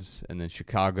Rapids, and then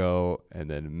Chicago, and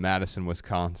then Madison,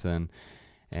 Wisconsin.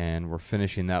 And we're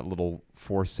finishing that little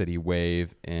 4-city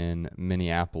wave in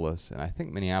Minneapolis. And I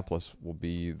think Minneapolis will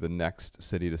be the next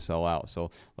city to sell out. So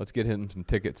let's get him some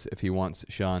tickets if he wants,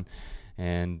 Sean.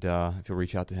 And if you'll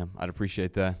reach out to him, I'd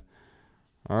appreciate that.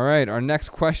 All right, our next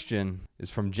question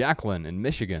is from Jacqueline in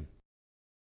Michigan.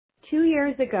 2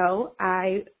 years ago,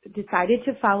 I decided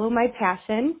to follow my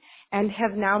passion and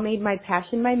have now made my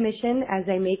passion my mission as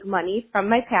I make money from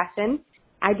my passion.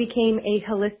 I became a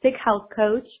holistic health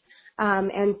coach,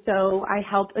 and so I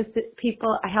help assist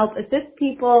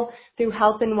people through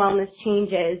health and wellness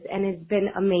changes, and it's been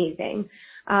amazing.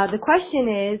 The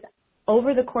question is,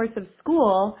 over the course of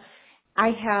school,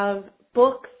 I have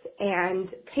books and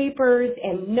papers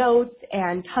and notes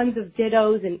and tons of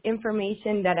dittos and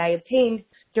information that I obtained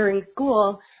during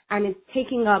school, and it's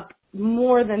taking up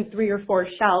more than 3 or 4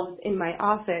 shelves in my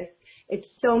office. It's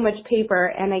so much paper,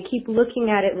 and I keep looking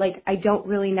at it like I don't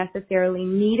really necessarily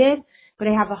need it, but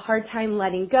I have a hard time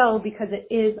letting go because it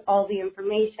is all the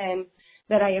information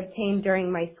that I obtained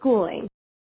during my schooling.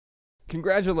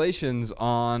 Congratulations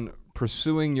on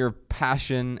pursuing your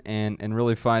passion and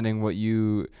really finding what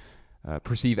you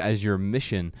perceive as your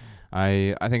mission.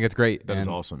 I think it's great. That is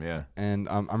awesome, yeah. And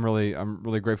I'm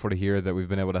really grateful to hear that we've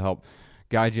been able to help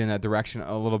guide you in that direction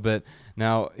a little bit.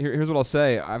 Now, here's what I'll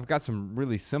say. I've got some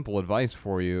really simple advice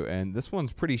for you, and this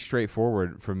one's pretty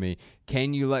straightforward for me.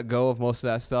 Can you let go of most of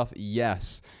that stuff?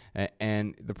 Yes.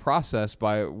 And the process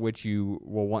by which you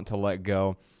will want to let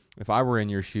go if I were in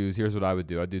your shoes, here's what I would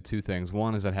do. I'd do two things.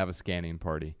 One is I'd have a scanning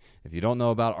party. If you don't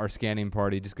know about our scanning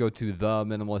party, just go to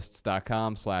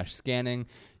theminimalists.com/scanning.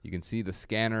 You can see the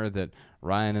scanner that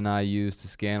Ryan and I use to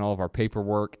scan all of our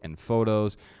paperwork and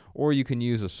photos, or you can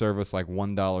use a service like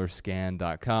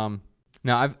 $1scan.com.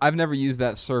 Now, I've never used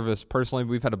that service personally.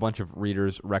 We've had a bunch of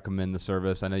readers recommend the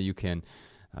service. I know you can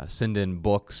send in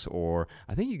books, or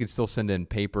I think you can still send in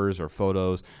papers or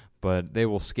photos, but they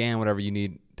will scan whatever you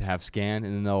need to have scanned,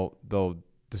 and then they'll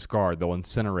discard, they'll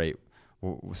incinerate.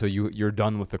 So you're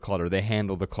done with the clutter. They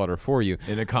handle the clutter for you.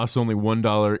 And it costs only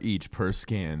 $1 each per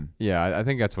scan. Yeah, I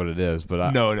think that's what it is.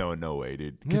 But no way,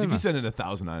 dude. Because if you send in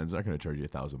 1,000 items, they're not going to charge you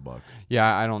 $1,000.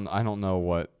 Yeah, I don't know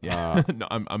what. Yeah. No,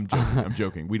 I'm joking. I'm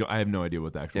joking. I have no idea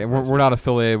what the actual. Yeah, price we're not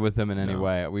affiliated with them in any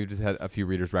way. We've just had a few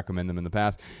readers recommend them in the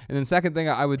past. And then second thing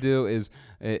I would do is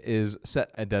set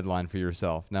a deadline for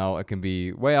yourself. Now it can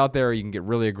be way out there. Or you can get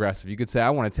really aggressive. You could say I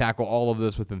want to tackle all of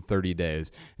this within 30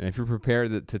 days. And if you're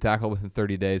prepared to tackle it within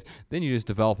 30 days, then you just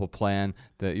develop a plan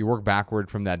that you work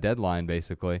backward from that deadline,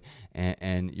 basically,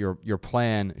 and your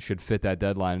plan should fit that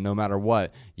deadline. No matter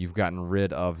what, you've gotten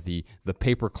rid of the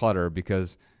paper clutter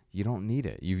because you don't need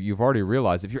it. You've already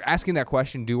realized. If you're asking that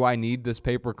question, do I need this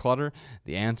paper clutter?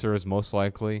 The answer is most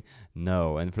likely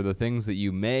no. And for the things that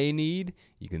you may need,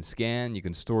 you can scan, you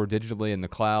can store digitally in the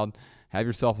cloud, have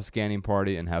yourself a scanning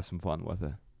party, and have some fun with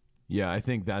it. Yeah, I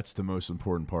think that's the most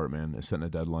important part, man, is setting a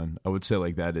deadline. I would say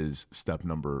like that is step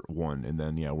number one, and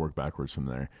then, work backwards from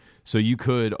there. So you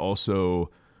could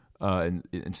also,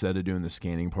 instead of doing the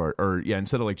scanning part,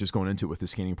 instead of like just going into it with the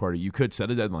scanning party, you could set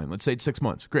a deadline. Let's say it's 6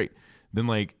 months. Great. Then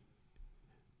like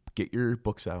get your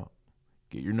books out,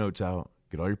 get your notes out,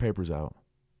 get all your papers out,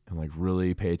 and like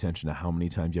really pay attention to how many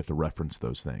times you have to reference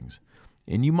those things.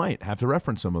 And you might have to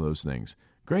reference some of those things.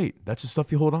 Great. That's the stuff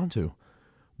you hold on to.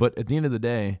 But at the end of the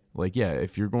day,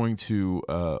 if you're going to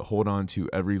hold on to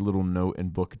every little note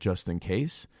and book just in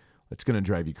case, it's going to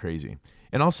drive you crazy.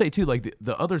 And I'll say, too,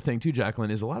 the other thing, too, Jacqueline,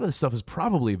 is a lot of this stuff is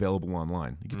probably available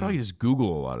online. You can probably just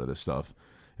Google a lot of this stuff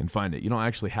and find it. You don't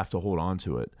actually have to hold on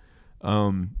to it.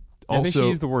 I think she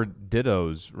used the word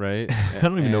dittos, right? I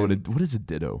don't even know what is a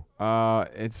ditto?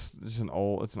 It's just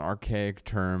it's an archaic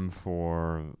term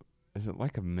for, is it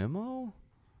like a memo?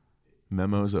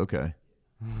 Memos, okay.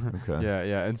 Okay.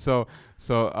 Yeah. And so,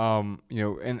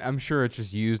 and I'm sure it's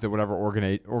just used at whatever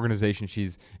organization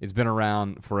it's been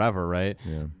around forever, right?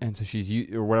 Yeah. And so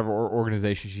or whatever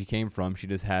organization she came from, she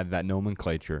just had that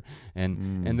nomenclature.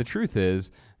 And the truth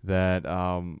is that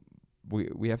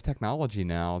we have technology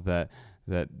now that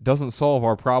doesn't solve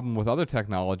our problem with other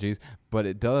technologies, but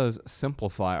it does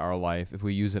simplify our life if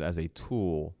we use it as a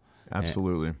tool.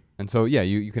 Absolutely. And so,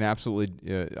 you can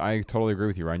absolutely, I totally agree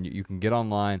with you, Ryan. You can get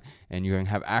online and you can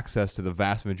have access to the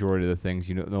vast majority of the things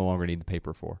you no longer need the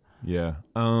paper for. Yeah.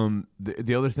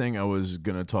 The other thing I was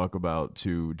going to talk about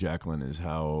too, Jacqueline, is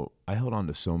how I held on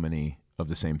to so many of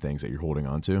the same things that you're holding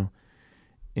on to.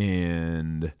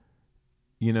 And,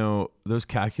 those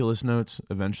calculus notes,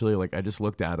 eventually, I just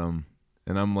looked at them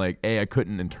and I'm like, I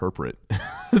couldn't interpret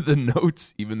the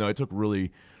notes, even though I took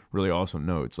really, really awesome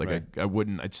notes. Right.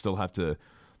 I'd still have to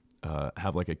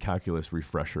have a calculus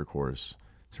refresher course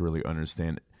to really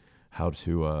understand how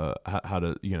to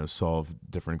solve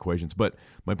different equations. But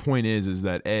my point is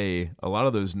that a lot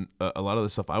of the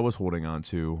stuff I was holding on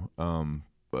to,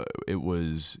 it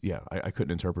was I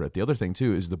couldn't interpret it. The other thing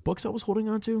too is the books I was holding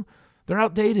on to, they're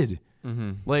outdated.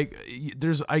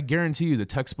 Mm-hmm. I guarantee you the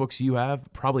textbooks you have,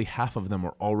 probably half of them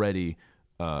are already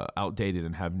outdated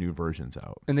and have new versions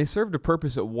out. And they served a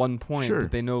purpose at one point, Sure.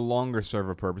 but they no longer serve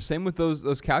a purpose. Same with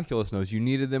those calculus notes. You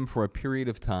needed them for a period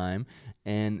of time,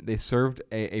 and they served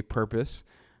a purpose,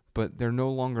 but they're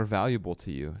no longer valuable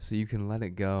to you. So you can let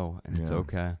it go, and it's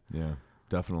okay. Yeah,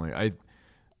 definitely.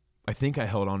 I think I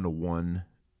held on to one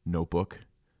notebook,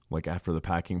 after the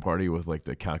packing party with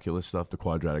the calculus stuff, the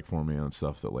quadratic formula and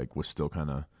stuff that was still kind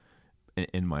of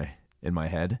in my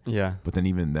head. Yeah. But then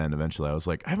even then, eventually I was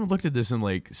like, I haven't looked at this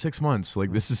in 6 months.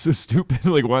 This is so stupid.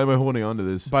 Why am I holding on to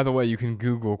this? By the way, you can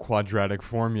Google quadratic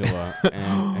formula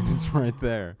and it's right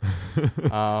there.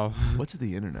 What's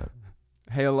the internet?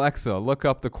 Hey, Alexa, look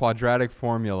up the quadratic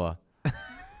formula.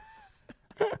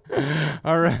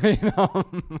 All right.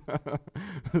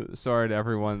 Sorry to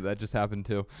everyone that just happened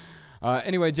to.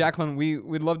 Anyway, Jacqueline,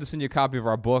 we'd love to send you a copy of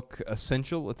our book,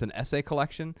 Essential. It's an essay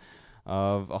collection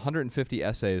of 150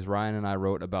 essays Ryan and I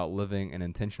wrote about living an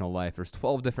intentional life. There's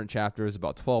 12 different chapters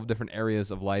about 12 different areas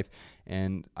of life,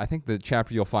 and I think the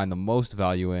chapter you'll find the most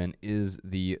value in is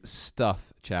the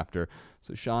stuff chapter.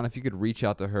 So, Sean, if you could reach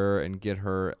out to her and get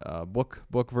her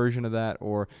book version of that,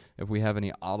 or if we have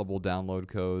any Audible download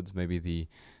codes, maybe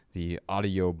the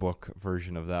audiobook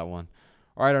version of that one.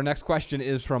 All right, our next question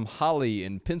is from Holly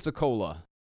in Pensacola.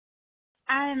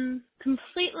 I'm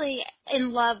completely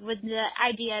in love with the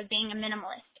idea of being a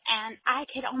minimalist, and I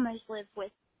could almost live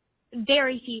with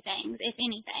very few things, if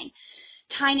anything.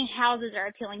 Tiny houses are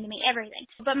appealing to me, everything.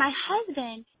 But my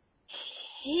husband,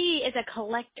 he is a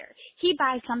collector. He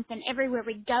buys something everywhere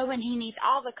we go, and he needs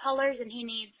all the colors, and he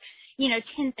needs,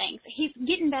 10 things. He's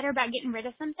getting better about getting rid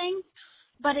of some things,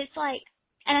 but it's like,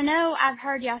 and I know I've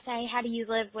heard y'all say, how do you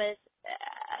live with,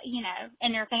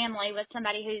 in your family with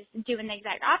somebody who's doing the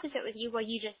exact opposite with you? Well,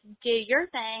 you just do your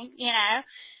thing,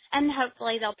 and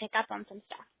hopefully they'll pick up on some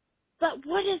stuff. But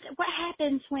what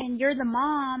happens when you're the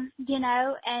mom,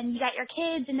 and you got your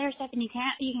kids and their stuff, and you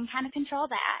can kind of control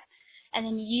that, and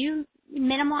then you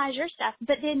minimize your stuff,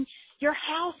 but then your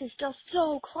house is still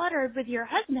so cluttered with your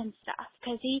husband's stuff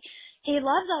because he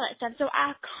loves all that stuff. So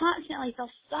I constantly feel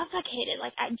suffocated,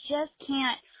 like I just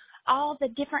can't. All the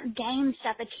different game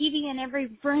stuff, a TV in every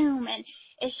room, and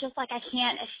it's just like I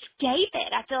can't escape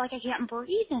it. I feel like I can't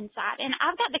breathe inside, and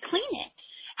I've got to clean it.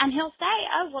 And he'll say,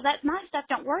 oh, well, that's my stuff,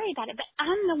 don't worry about it. But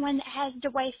I'm the one that has to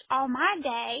waste all my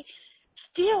day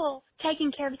still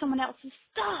taking care of someone else's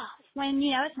stuff when,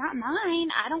 it's not mine.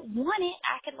 I don't want it.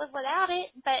 I could live without it,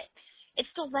 but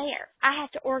it's still there. I have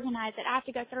to organize it. I have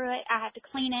to go through it. I have to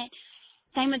clean it.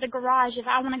 Same with the garage. If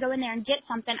I want to go in there and get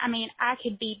something, I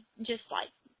could be just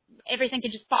like, everything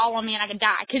could just fall on me and I could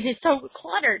die because it's so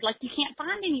cluttered. Like you can't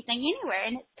find anything anywhere.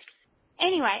 And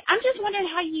anyway, I'm just wondering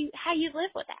how you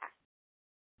live with that.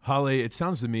 Holly, it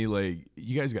sounds to me like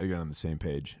you guys got to get on the same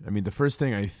page. I mean, the first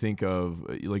thing I think of,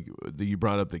 like you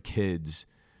brought up the kids.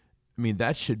 I mean,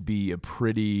 that should be a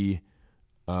pretty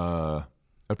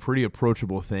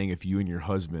approachable thing if you and your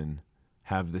husband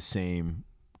have the same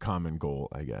common goal,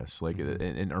 I guess, like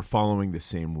and are following the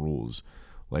same rules.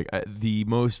 Like the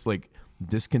most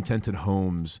discontented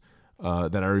homes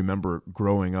that I remember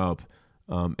growing up,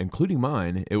 including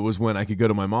mine, it was when I could go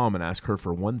to my mom and ask her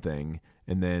for one thing,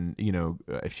 and then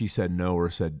if she said no or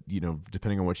said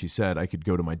depending on what she said, I could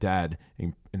go to my dad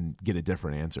and get a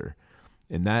different answer,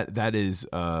 and that is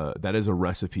a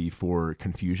recipe for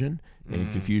confusion,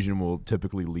 and confusion will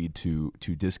typically lead to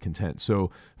discontent. So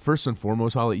first and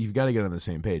foremost, Holly, you've got to get on the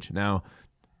same page. Now,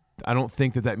 I don't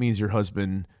think that means your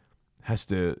husband has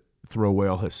to throw away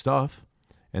all his stuff.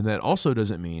 And that also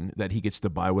doesn't mean that he gets to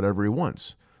buy whatever he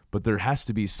wants. But there has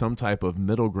to be some type of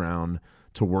middle ground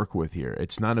to work with here.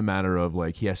 It's not a matter of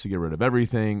he has to get rid of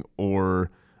everything or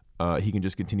he can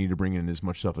just continue to bring in as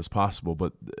much stuff as possible.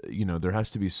 But, there has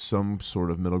to be some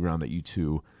sort of middle ground that you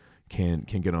two can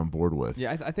get on board with.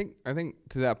 Yeah, I think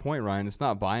to that point, Ryan, it's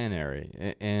not binary.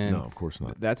 And no, of course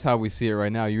not. That's how we see it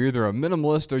right now. You're either a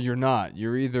minimalist or you're not.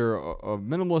 You're either a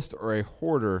minimalist or a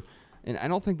hoarder. And I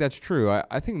don't think that's true.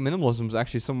 I think minimalism is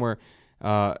actually somewhere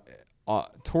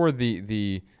toward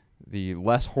the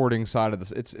less hoarding side of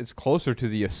this. It's closer to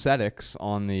the ascetics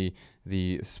on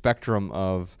the spectrum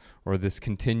of, or this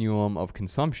continuum of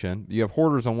consumption. You have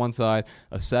hoarders on one side,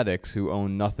 ascetics who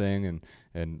own nothing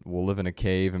and will live in a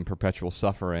cave in perpetual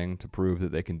suffering to prove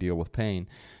that they can deal with pain.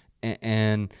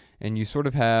 And you sort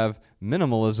of have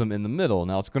minimalism in the middle.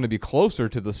 Now it's going to be closer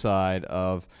to the side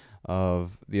of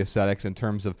the ascetics in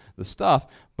terms of the stuff,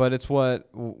 but it's what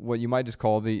you might just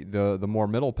call the more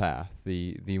middle path,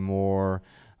 the more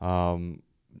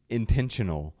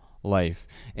intentional life.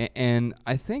 And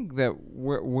I think that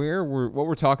what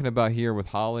we're talking about here with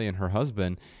Holly and her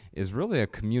husband is really a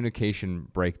communication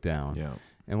breakdown. Yeah.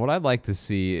 And what I'd like to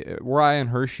see, were I in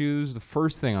her shoes, the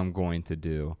first thing I'm going to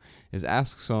do is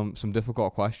ask some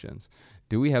difficult questions.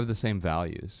 Do we have the same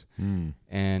values?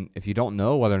 And if you don't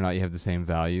know whether or not you have the same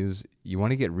values, you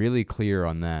want to get really clear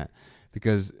on that.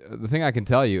 Because the thing I can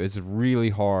tell you is it's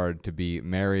really hard to be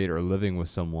married or living with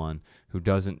someone who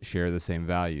doesn't share the same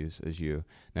values as you.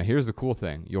 Now, here's the cool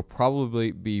thing. You'll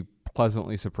probably be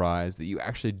pleasantly surprised that you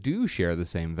actually do share the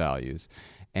same values.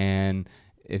 And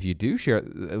if you do share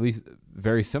at least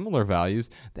very similar values,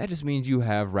 that just means you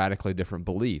have radically different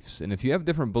beliefs. And if you have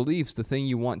different beliefs, the thing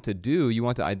you want to do, you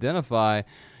want to identify,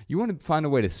 you want to find a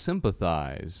way to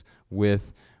sympathize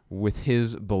with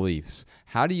his beliefs.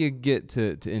 How do you get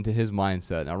into his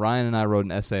mindset? Now, Ryan and I wrote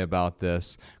an essay about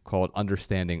this called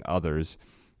Understanding Others.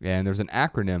 And there's an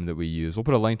acronym that we use. We'll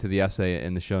put a link to the essay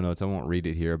in the show notes. I won't read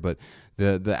it here, but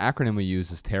the acronym we use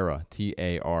is TARA,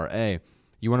 T-A-R-A.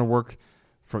 You want to work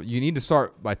you need to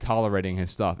start by tolerating his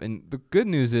stuff. And the good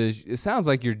news is, it sounds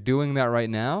like you're doing that right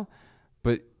now,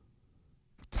 but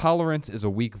tolerance is a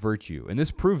weak virtue. And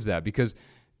this proves that, because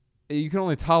you can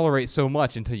only tolerate so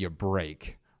much until you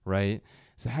break, right?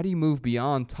 So how do you move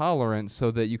beyond tolerance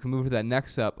so that you can move to that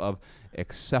next step of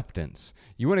acceptance?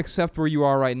 You want to accept where you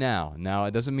are right now. Now,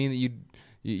 it doesn't mean that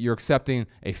you're accepting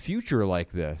a future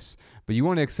like this, but you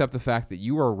want to accept the fact that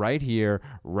you are right here,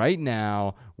 right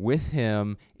now, with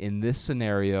him in this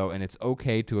scenario, and it's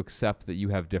okay to accept that you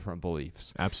have different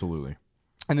beliefs. Absolutely.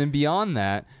 And then beyond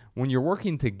that, when you're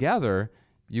working together,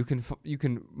 you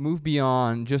can move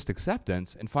beyond just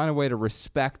acceptance and find a way to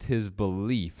respect his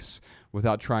beliefs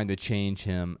without trying to change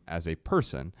him as a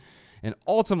person. And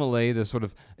ultimately, the sort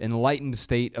of enlightened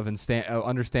state of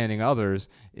understanding others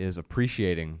is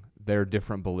appreciating their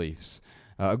different beliefs.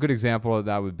 A good example of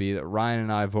that would be that Ryan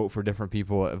and I voted for different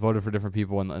people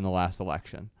in the last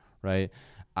election, right?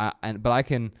 But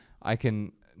I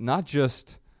can not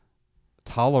just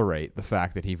tolerate the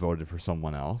fact that he voted for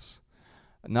someone else,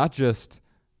 not just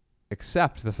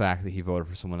accept the fact that he voted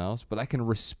for someone else, but I can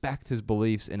respect his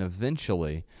beliefs, and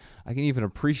eventually I can even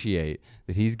appreciate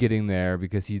that he's getting there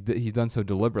because he's done so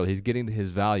deliberately. He's getting to his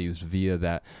values via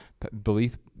that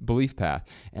belief path.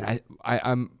 And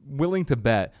I'm willing to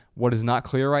bet what is not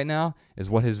clear right now is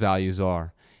what his values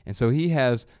are. And so he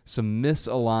has some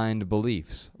misaligned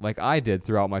beliefs, like I did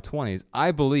throughout my 20s.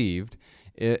 I believed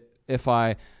if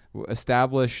I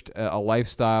established a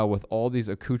lifestyle with all these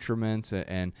accoutrements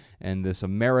and this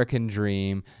American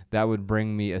dream, that would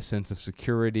bring me a sense of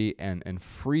security and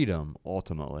freedom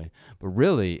ultimately. But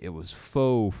really, it was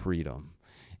faux freedom.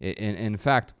 In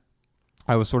fact,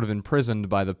 I was sort of imprisoned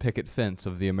by the picket fence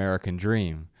of the American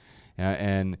dream.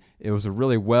 And it was a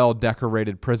really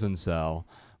well-decorated prison cell,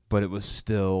 but it was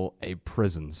still a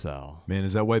prison cell. Man,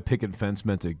 is that why picket fence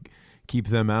meant to keep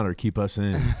them out or keep us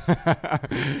in?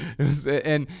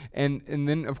 And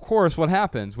then, of course, what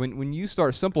happens when you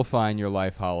start simplifying your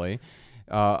life, Holly?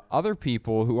 Other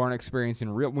people who aren't experiencing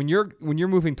real, when you're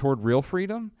moving toward real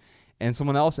freedom, and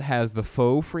someone else has the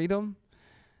faux freedom,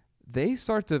 they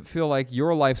start to feel like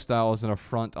your lifestyle is an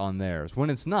affront on theirs when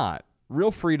it's not.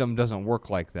 Real freedom doesn't work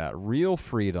like that. Real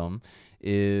freedom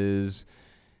is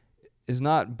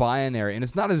not binary, and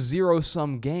it's not a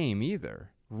zero-sum game either.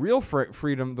 Real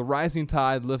freedom, the rising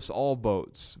tide lifts all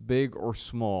boats, big or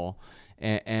small.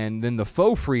 And then the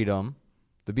faux freedom,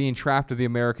 the being trapped to the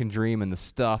American dream and the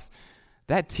stuff,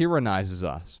 that tyrannizes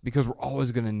us because we're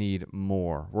always going to need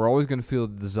more. We're always going to feel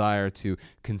the desire to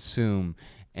consume,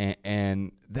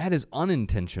 and that is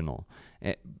unintentional.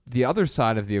 The other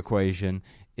side of the equation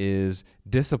is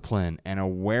discipline and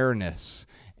awareness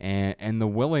and the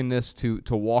willingness to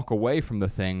walk away from the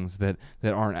things that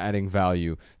aren't adding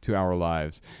value to our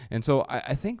lives. And so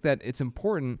I think that it's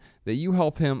important that you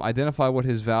help him identify what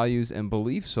his values and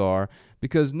beliefs are,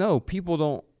 because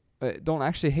people don't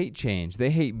actually hate change.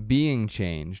 They hate being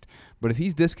changed. But if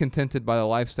he's discontented by the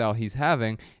lifestyle he's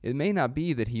having, it may not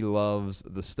be that he loves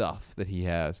the stuff that he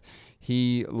has.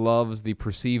 He loves the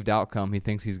perceived outcome he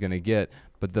thinks he's going to get,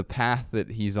 but the path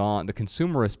that he's on, the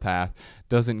consumerist path,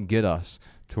 doesn't get us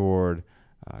toward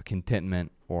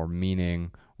contentment or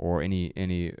meaning or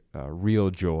any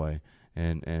real joy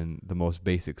and the most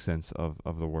basic sense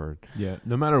of the word. Yeah,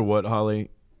 no matter what, Holly,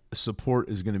 support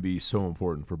is going to be so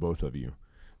important for both of you.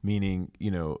 Meaning,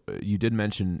 you did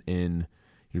mention in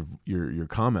your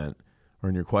comment or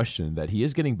in your question that he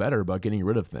is getting better about getting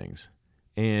rid of things.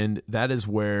 And that is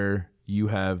where you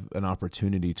have an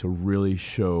opportunity to really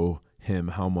show him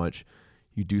how much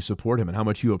you do support him and how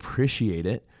much you appreciate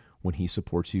it when he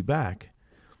supports you back.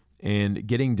 And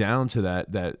getting down to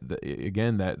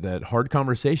that hard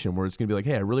conversation where it's going to be like,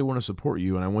 hey, I really want to support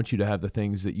you and I want you to have the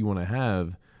things that you want to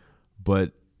have,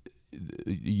 but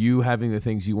you having the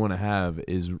things you want to have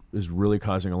is really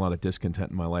causing a lot of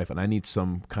discontent in my life, and I need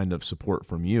some kind of support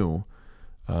from you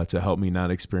to help me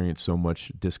not experience so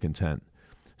much discontent.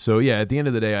 So yeah, at the end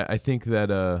of the day, I think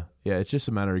that it's just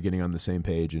a matter of getting on the same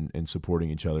page and supporting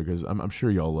each other, because I'm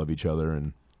sure you all love each other,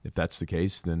 and if that's the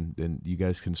case, then you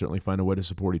guys can certainly find a way to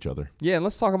support each other. Yeah, and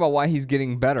let's talk about why he's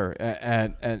getting better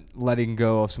at letting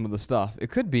go of some of the stuff. It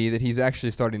could be that he's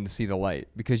actually starting to see the light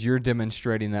because you're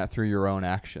demonstrating that through your own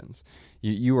actions.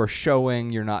 You are showing,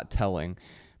 you're not telling.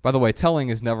 By the way, telling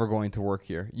is never going to work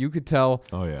here. You could tell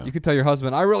You could tell your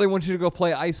husband, I really want you to go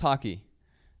play ice hockey.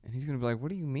 And he's going to be like, what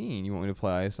do you mean you want me to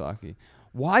play ice hockey?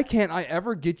 Why can't I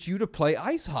ever get you to play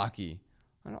ice hockey?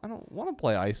 I don't want to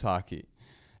play ice hockey.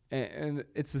 And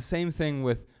it's the same thing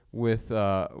with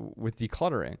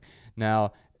decluttering.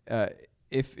 Now,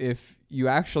 if you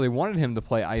actually wanted him to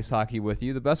play ice hockey with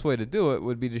you, the best way to do it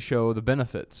would be to show the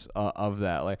benefits of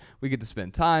that. Like, we get to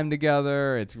spend time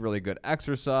together. It's really good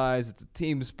exercise. It's a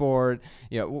team sport.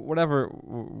 Whatever.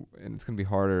 And it's going to be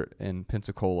harder in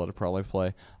Pensacola to probably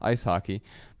play ice hockey.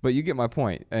 But you get my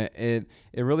point. It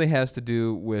really has to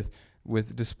do with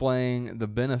with displaying the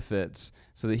benefits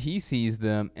so that he sees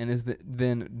them and is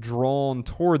then drawn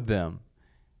toward them.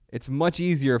 It's much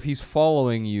easier if he's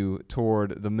following you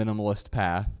toward the minimalist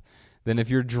path than if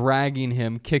you're dragging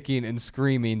him, kicking and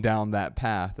screaming down that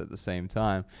path at the same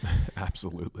time.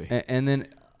 Absolutely. And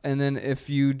then if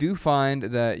you do find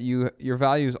that your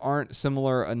values aren't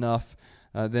similar enough,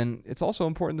 then it's also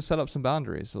important to set up some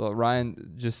boundaries. So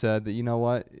Ryan just said that, you know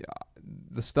what,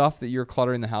 the stuff that you're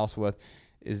cluttering the house with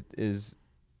is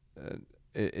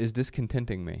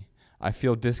discontenting me. I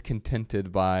feel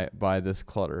discontented by this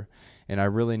clutter, and I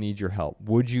really need your help.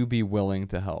 Would you be willing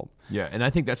to help? Yeah, and I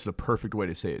think that's the perfect way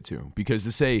to say it too, because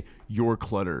to say your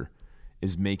clutter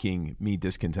is making me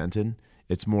discontented,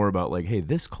 it's more about like, hey,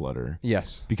 this clutter.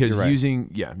 Yes, because you're right.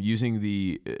 using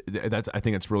the I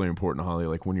think it's really important, Holly.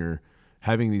 Like when you're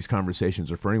having these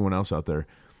conversations, or for anyone else out there,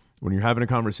 when you're having a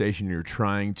conversation, you're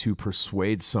trying to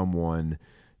persuade someone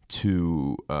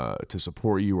to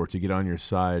support you or to get on your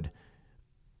side.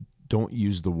 Don't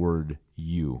use the word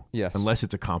you, yes, unless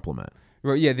it's a compliment.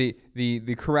 Well, yeah,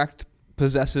 the correct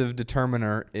possessive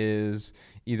determiner is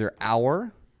either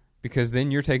our, because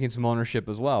then you're taking some ownership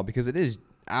as well, because it is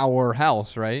our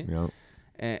house, right? Yeah.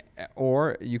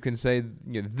 Or you can say,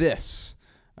 you know, this,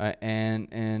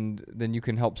 and then you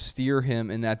can help steer him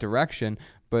in that direction.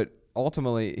 But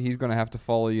ultimately, he's going to have to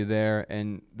follow you there.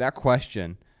 And that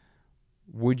question,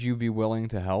 would you be willing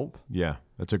to help? Yeah,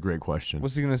 that's a great question.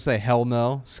 What's he going to say? Hell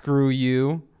no. Screw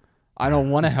you. I don't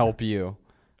want to help you.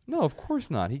 No, of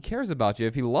course not. He cares about you.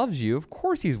 If he loves you, of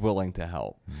course he's willing to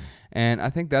help. And I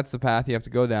think that's the path you have to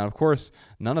go down. Of course,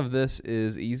 none of this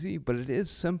is easy, but it is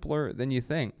simpler than you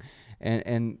think.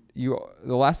 And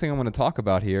the last thing I want to talk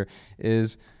about here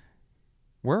is,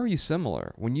 where are you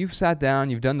similar? When you've sat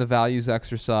down, you've done the values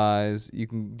exercise, you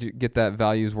can get that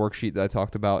values worksheet that I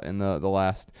talked about in the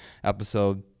last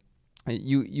episode.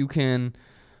 You can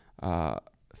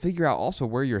figure out also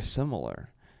where you're similar,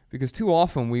 because too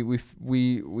often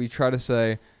we try to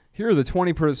say, here are the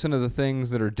 20% of the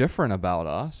things that are different about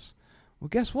us. Well,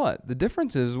 guess what? The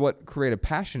difference is what create a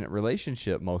passionate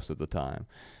relationship most of the time.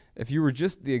 If you were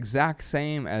just the exact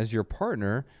same as your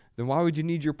partner, then why would you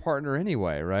need your partner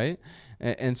anyway, right?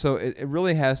 And so it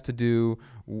really has to do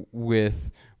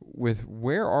with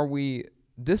where are we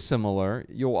dissimilar.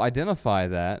 You'll identify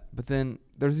that, but then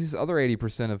there's these other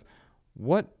 80% of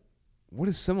what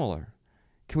is similar.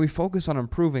 Can we focus on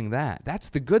improving that? That's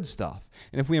the good stuff.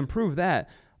 And if we improve that,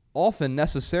 often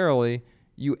necessarily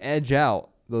you edge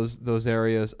out those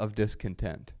areas of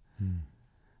discontent.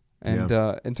 And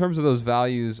in terms of those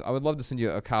values, I would love to send you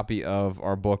a copy of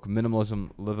our book, Minimalism,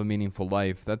 Live a Meaningful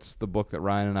Life. That's the book that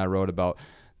Ryan and I wrote about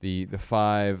the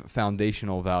 5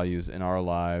 foundational values in our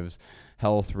lives: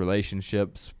 health,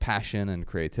 relationships, passion, and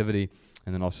creativity,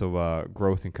 and then also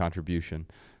growth and contribution.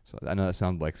 So I know that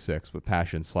sounds like 6, but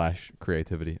passion /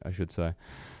 creativity, I should say.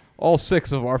 All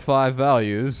 6 of our 5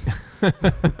 values.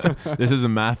 This is a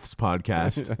maths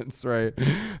podcast. That's right.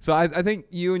 So I think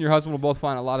you and your husband will both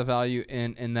find a lot of value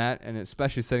in that, and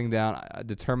especially sitting down,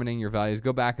 determining your values.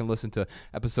 Go back and listen to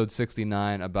episode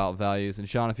 69 about values. And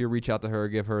Sean, if you reach out to her,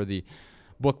 give her the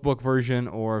book version,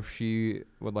 or if she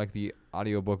would like the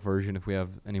audiobook version, if we have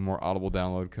any more Audible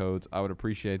download codes, I would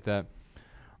appreciate that.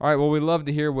 All right, well, we'd love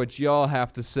to hear what y'all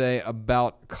have to say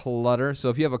about clutter. So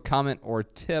if you have a comment or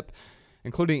tip,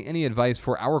 including any advice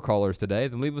for our callers today,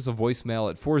 then leave us a voicemail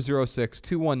at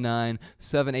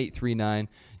 406-219-7839.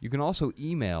 You can also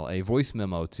email a voice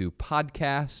memo to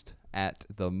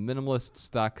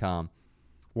podcast@theminimalists.com.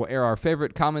 We'll air our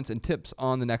favorite comments and tips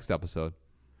on the next episode.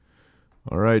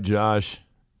 All right, Josh,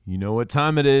 you know what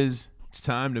time it is. It's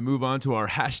time to move on to our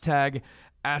hashtag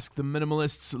Ask the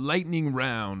Minimalists lightning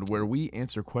round, where we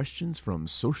answer questions from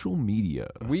social media.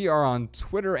 We are on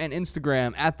Twitter and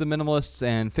Instagram @The Minimalists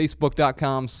and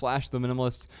Facebook.com/The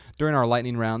Minimalists. During our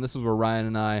lightning round, this is where Ryan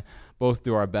and I both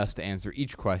do our best to answer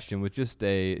each question with just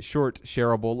a short,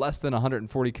 shareable, less than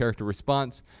 140 character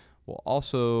response. We'll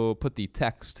also put the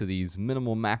text to these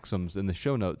minimal maxims in the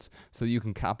show notes so that you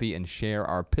can copy and share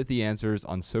our pithy answers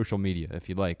on social media if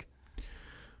you'd like.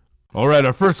 All right,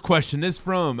 our first question is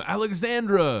from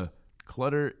Alexandra.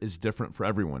 Clutter is different for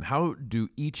everyone. How do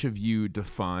each of you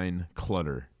define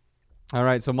clutter? All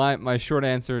right, so my short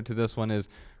answer to this one is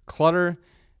clutter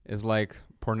is like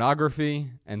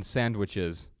pornography and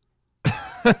sandwiches.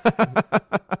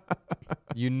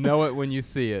 You know it when you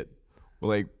see it.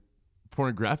 Like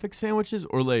pornographic sandwiches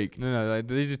or like... No,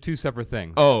 these are 2 separate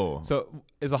things. Oh. So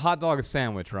is a hot dog a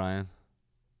sandwich, Ryan?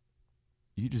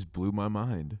 You just blew my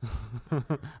mind.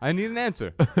 I need an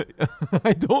answer.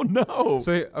 I don't know.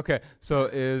 So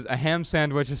is a ham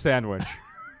sandwich a sandwich?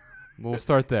 We'll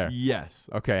start there. Yes.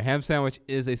 Okay, ham sandwich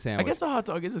is a sandwich. I guess a hot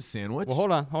dog is a sandwich. Well,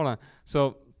 hold on.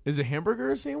 So is a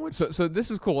hamburger a sandwich? So this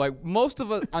is cool. Like most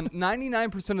of us, on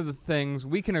 99% of the things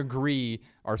we can agree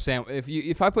are sandwich.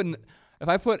 If I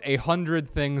put 100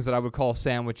 things that I would call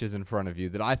sandwiches in front of you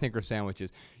that I think are sandwiches,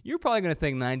 you're probably going to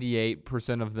think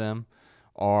 98% of them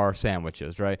are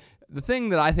sandwiches, right? The thing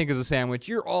that I think is a sandwich,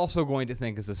 you're also going to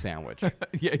think is a sandwich.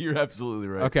 Yeah, you're absolutely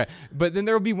right. Okay, but then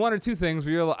there will be one or two things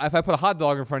where if I put a hot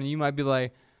dog in front of you, you might be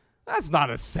like, that's not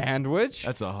a sandwich.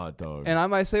 That's a hot dog. And I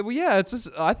might say, well, yeah,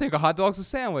 I think a hot dog's a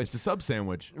sandwich. It's a sub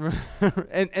sandwich.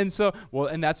 and so,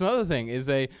 and that's another thing, is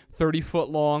a 30-foot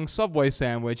long Subway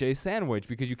sandwich a sandwich,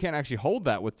 because you can't actually hold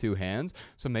that with two hands.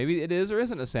 So maybe it is or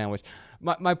isn't a sandwich.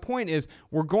 My point is,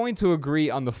 we're going to agree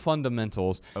on the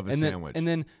fundamentals of a sandwich. And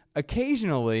then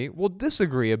occasionally we'll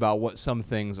disagree about what some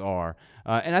things are.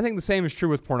 And I think the same is true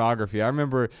with pornography. I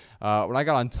remember when I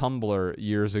got on Tumblr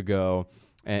years ago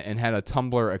and had a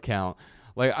Tumblr account,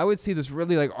 like I would see this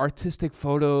really like artistic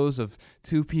photos of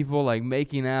two people like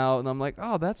making out, and I'm like,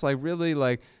 oh, that's like really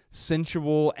like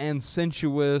sensual and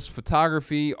sensuous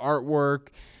photography, artwork.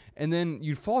 And then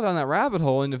you'd fall down that rabbit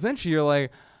hole, and eventually you're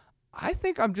like, I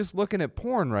think I'm just looking at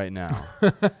porn right now.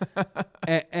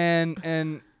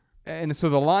 and so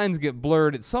the lines get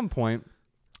blurred at some point.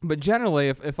 But generally,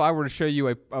 if I were to show you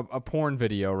a porn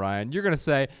video, Ryan, you're going to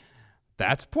say,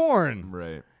 that's porn.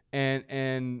 Right.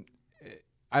 And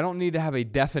I don't need to have a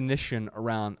definition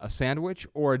around a sandwich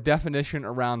or a definition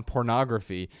around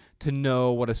pornography to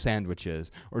know what a sandwich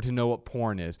is or to know what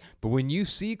porn is. But when you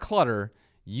see clutter,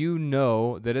 you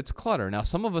know that it's clutter. Now,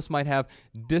 some of us might have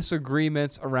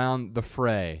disagreements around the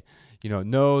fray.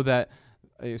 Know that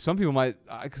some people might,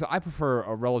 because I prefer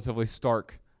a relatively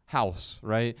stark house,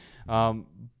 right?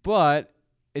 But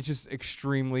it's just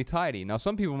extremely tidy. Now,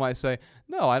 some people might say,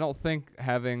 no, I don't think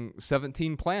having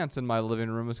 17 plants in my living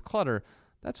room is clutter.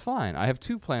 That's fine. I have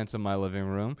 2 plants in my living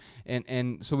room.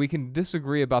 And so we can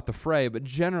disagree about the fray, but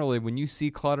generally when you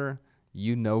see clutter,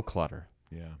 you know clutter.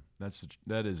 Yeah,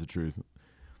 that is the truth.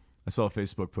 I saw a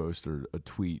Facebook post or a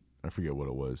tweet, I forget what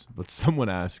it was, but someone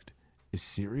asked, is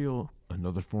cereal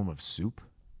another form of soup?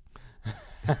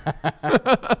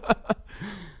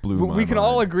 We can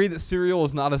all agree that cereal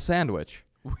is not a sandwich.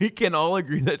 We can all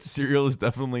agree that cereal is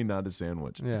definitely not a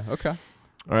sandwich. Yeah, okay.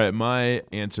 All right, my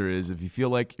answer is, if you feel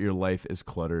like your life is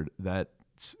cluttered,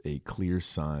 that's a clear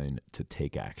sign to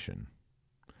take action.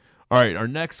 All right, our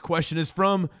next question is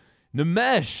from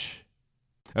Nimesh.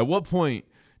 At what point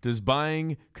does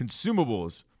buying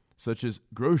consumables such as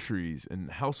groceries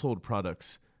and household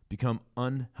products become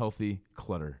unhealthy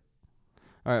clutter?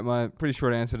 All right, my pretty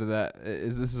short answer to that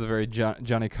is this is a very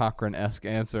Johnny Cochran-esque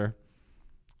answer.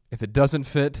 If it doesn't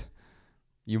fit,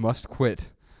 you must quit.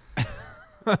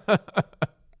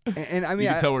 and I mean, you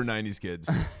can tell we're 90s kids.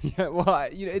 Yeah, well,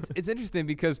 it's interesting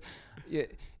because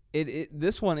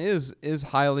this one is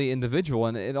highly individual,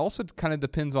 and it also kind of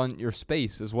depends on your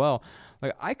space as well.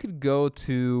 Like I could go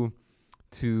to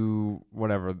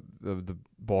whatever the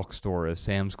bulk store is,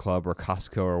 Sam's Club or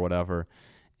Costco or whatever,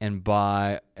 and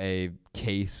buy a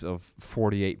case of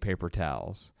 48 paper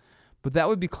towels. But that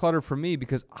would be clutter for me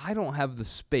because I don't have the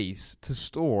space to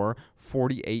store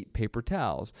 48 paper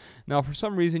towels. Now, if for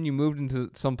some reason you moved into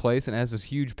some place and it has this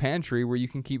huge pantry where you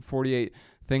can keep 48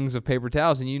 things of paper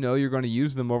towels and you know you're going to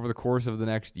use them over the course of the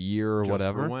next year or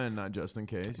whatever. Just for when, not just in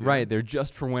case. Yeah. Right, they're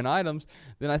just for when items,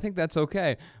 then I think that's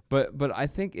okay. But I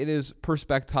think it is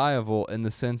perspectival in the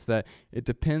sense that it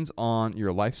depends on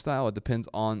your lifestyle, it depends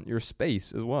on your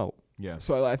space as well. Yeah.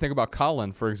 So I think about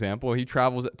Colin, for example. He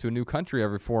travels to a new country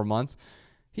every 4 months.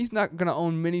 He's not going to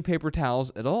own many paper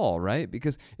towels at all, right?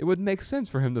 Because it would make sense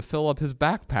for him to fill up his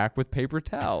backpack with paper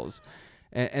towels.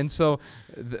 And so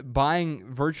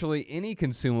buying virtually any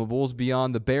consumables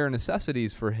beyond the bare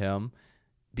necessities for him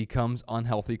becomes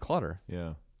unhealthy clutter.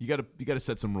 Yeah. You got to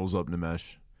set some rules up,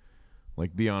 Nimesh.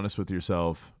 Like, be honest with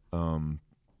yourself.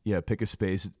 Pick a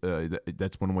space.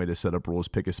 That's one way to set up rules.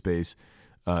 Pick a space.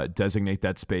 Designate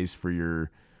that space for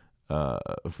your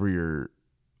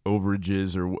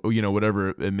overages or whatever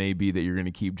it may be that you're going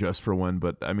to keep just for one.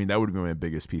 But I mean, that would be my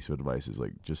biggest piece of advice, is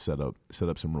like just set up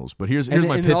some rules. But here's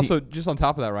my and also just on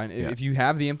top of that, Ryan, if you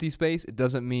have the empty space, it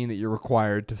doesn't mean that you're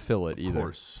required to fill it either. Of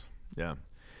course, yeah.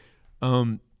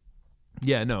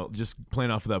 Just playing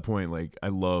off of that point, like I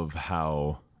love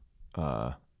how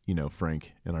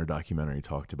Frank in our documentary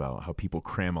talked about how people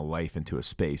cram a life into a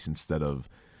space instead of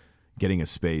getting a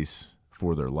space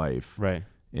for their life. Right.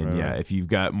 And if you've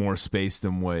got more space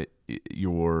than what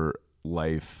your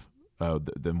life,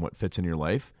 than what fits in your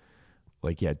life,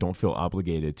 don't feel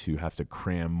obligated to have to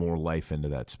cram more life into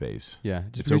that space. Yeah,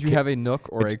 just because you have a nook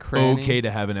or a cranny. It's okay to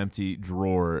have an empty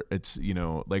drawer. It's,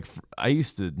 I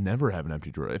used to never have an empty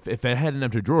drawer. If I had an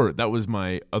empty drawer, that was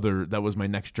my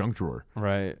next junk drawer.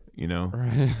 Right.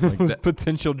 Right. Like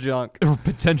potential junk.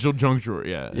 Potential junk drawer,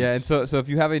 yeah. Yeah, and so if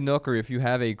you have a nook or if you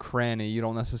have a cranny, you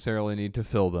don't necessarily need to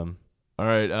fill them. All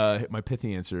right, my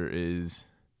pithy answer is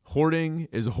hoarding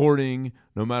is hoarding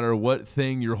no matter what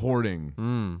thing you're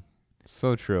hoarding.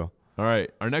 So true. All right.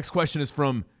 Our next question is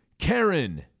from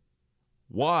Karen.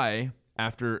 Why,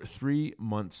 after 3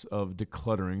 months of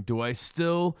decluttering, do I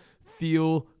still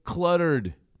feel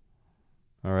cluttered?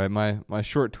 All right. My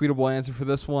short tweetable answer for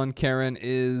this one, Karen,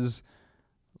 is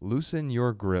loosen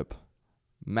your grip.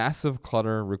 Massive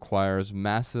clutter requires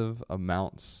massive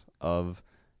amounts of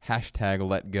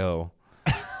 #letgo.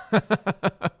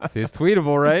 See, it's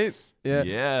tweetable, right?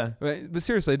 Yeah. But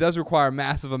seriously, it does require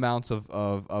massive amounts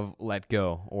of let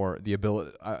go, or the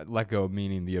ability, let go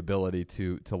meaning the ability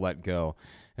to let go.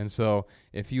 And so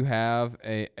if you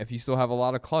still have a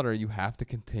lot of clutter, you have to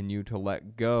continue to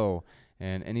let go.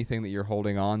 And anything that you're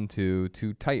holding on to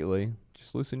too tightly,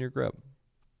 just loosen your grip.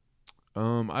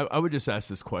 I would just ask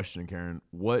this question, Karen.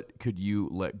 What could you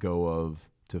let go of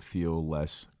to feel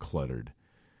less cluttered?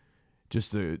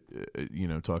 Just to,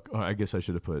 talk. Oh, I guess I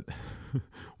should have put,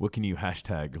 what can you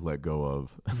 #let go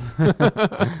of?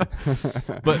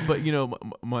 but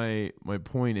my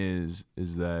point is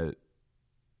that,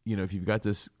 if you've got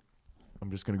this,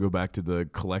 I'm just going to go back to the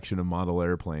collection of model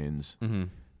airplanes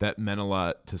that meant a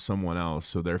lot to someone else.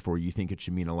 So therefore you think it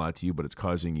should mean a lot to you, but it's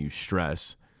causing you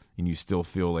stress and you still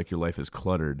feel like your life is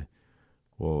cluttered.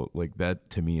 Well, that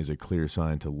to me is a clear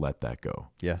sign to let that go.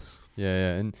 Yes.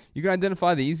 Yeah. And you can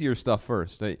identify the easier stuff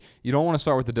first. You don't want to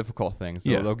start with the difficult things.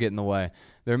 They'll get in the way.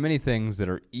 There are many things that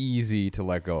are easy to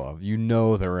let go of.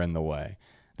 They're in the way.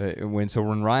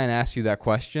 When Ryan asks you that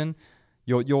question,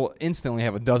 you'll instantly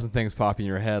have a dozen things pop in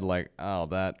your head like, oh,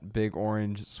 that big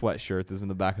orange sweatshirt that's in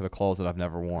the back of the closet I've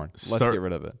never worn. Let's get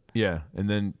rid of it. Yeah. And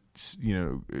then,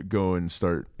 go and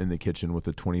start in the kitchen with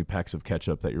the 20 packs of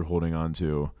ketchup that you're holding on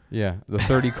to. Yeah, the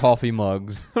 30 coffee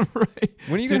mugs. Right.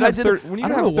 When are you going to have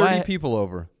 30 people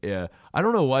over? Yeah. I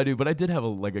don't know why, dude, but I did have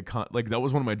that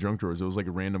was one of my junk drawers. It was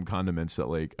random condiments that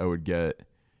I would get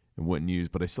and wouldn't use,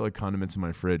 but I still had condiments in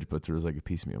my fridge, but there was a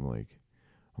piece of me. I'm like,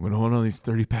 I'm going to hold on these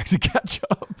 30 packs of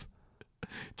ketchup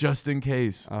just in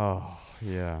case. Oh,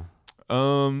 yeah.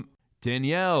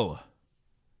 Danielle,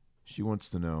 she wants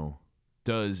to know,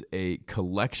 does a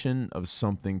collection of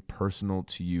something personal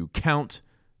to you count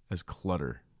as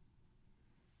clutter?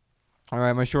 All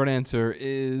right, my short answer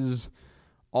is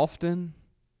often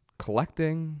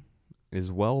collecting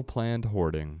is well-planned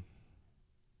hoarding.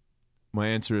 My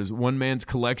answer is one man's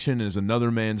collection is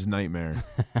another man's nightmare.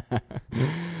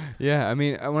 Yeah, I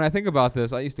mean, when I think about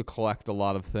this, I used to collect a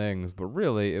lot of things, but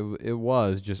really it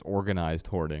was just organized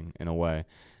hoarding in a way.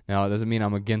 Now, it doesn't mean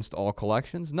I'm against all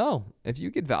collections. No. If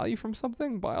you get value from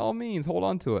something, by all means, hold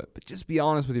on to it. But just be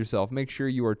honest with yourself. Make sure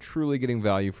you are truly getting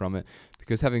value from it,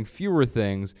 because having fewer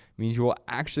things means you will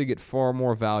actually get far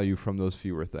more value from those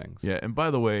fewer things. Yeah, and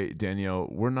by the way, Danielle,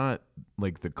 we're not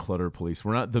like the clutter police.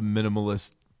 We're not the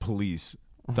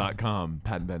minimalistpolice.com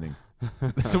patent pending.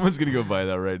 Someone's going to go buy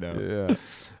that right now. Yeah.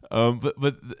 But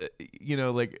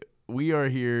we are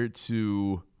here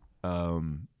to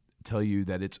tell you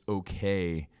that it's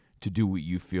okay to do what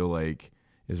you feel like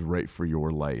is right for your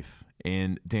life.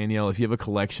 And Danielle, if you have a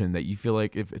collection that you feel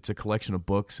like, if it's a collection of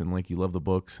books and you love the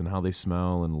books and how they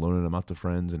smell and loaning them out to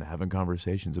friends and having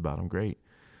conversations about them, great.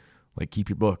 Keep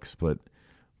your books, but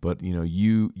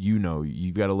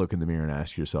you've got to look in the mirror and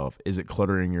ask yourself, is it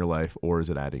cluttering your life or is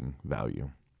it adding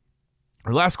value?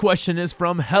 Our last question is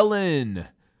from Helen.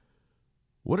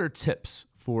 What are tips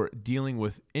for dealing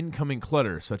with incoming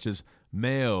clutter, such as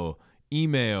mail,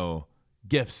 email,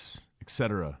 gifts,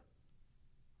 etc.?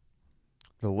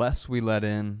 The less we let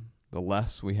in, the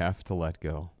less we have to let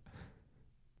go.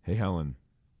 Hey, Helen,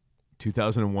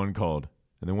 2001 called,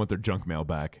 and they want their junk mail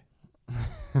back.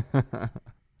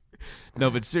 No,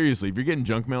 but seriously, if you're getting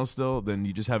junk mail still, then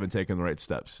you just haven't taken the right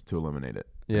steps to eliminate it.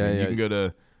 Yeah, You can go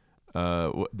to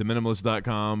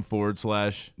theminimalist.com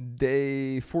 /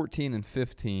 day 14 and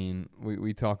 15.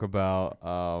 We talk about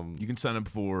you can sign up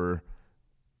for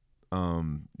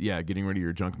getting rid of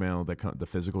your junk mail, the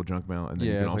physical junk mail, and then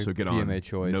you can also get DMA on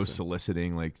choice. No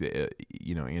soliciting,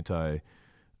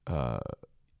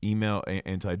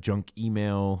 anti-junk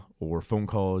email or phone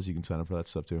calls. You can sign up for that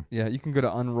stuff too. Yeah, you can go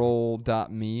to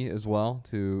unroll.me as well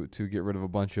to get rid of a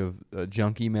bunch of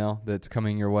junk email that's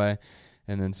coming your way.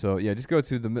 And then just go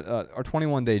to our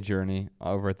 21-day journey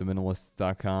over at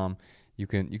theminimalists.com.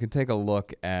 you can take a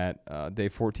look at day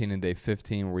 14 and day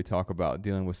 15, where we talk about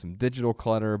dealing with some digital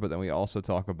clutter, but then we also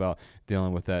talk about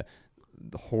dealing with the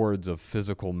hordes of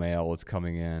physical mail that's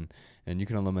coming in, and you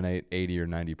can eliminate 80 or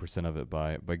 90% of it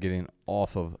by getting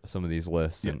off of some of these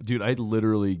lists. Yeah, dude, I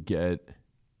literally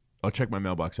I'll check my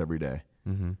mailbox every day.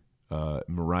 Mm-hmm.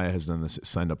 Mariah has done this,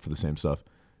 signed up for the same stuff.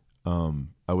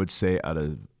 I would say out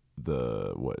of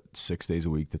the 6 days a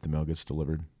week that the mail gets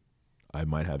delivered, I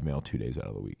might have mail 2 days out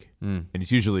of the week, and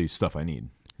it's usually stuff I need.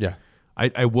 Yeah,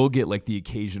 I will get like the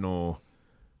occasional.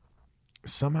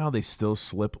 Somehow they still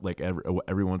slip, like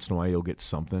every once in a while you'll get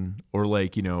something, or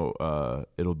like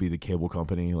it'll be the cable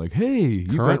company like, hey,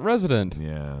 you current resident.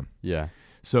 Yeah.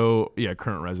 So yeah,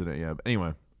 current resident. Yeah. But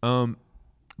anyway,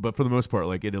 but for the most part,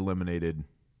 like it eliminated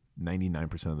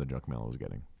 99% of the junk mail I was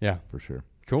getting. Yeah, for sure.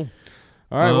 Cool.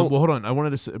 All right. Well, hold on. I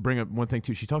wanted to bring up one thing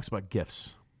too. She talks about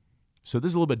gifts. So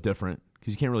this is a little bit different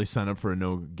because you can't really sign up for a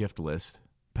no gift list.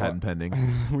 Patent pending.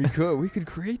 We could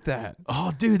create that.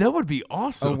 Oh, dude, that would be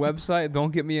awesome. A website,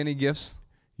 don't get me any gifts.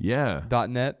 Yeah.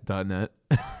 .net.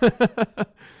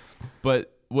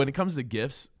 But when it comes to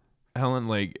gifts,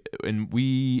 Helen, and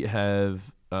we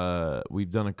have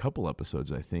we've done a couple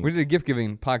episodes, I think. We did a gift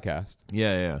giving podcast.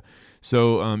 Yeah.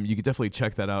 So you could definitely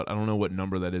check that out. I don't know what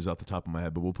number that is off the top of my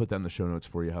head, but we'll put that in the show notes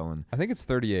for you, Helen. I think it's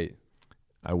 38.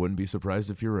 I wouldn't be surprised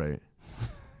if you're right,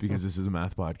 because this is a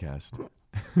math podcast.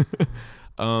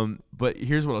 But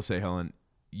here's what I'll say, Helen.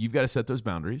 You've got to set those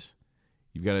boundaries.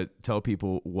 You've got to tell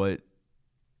people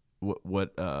I'm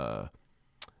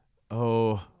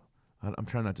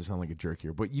trying not to sound like a jerk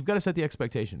here, but you've got to set the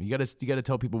expectation. You got to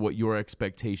tell people what your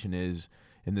expectation is,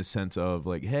 in the sense of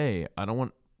like, hey, I don't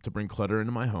want to bring clutter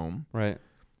into my home. Right.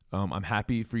 I'm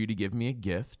happy for you to give me a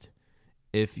gift.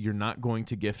 If you're not going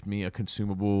to gift me a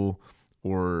consumable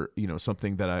or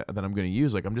something that I'm going to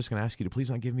use, like I'm just going to ask you to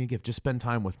please not give me a gift. Just spend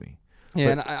time with me.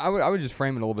 Yeah, and I would just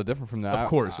frame it a little bit different from that. Of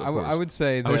course. I would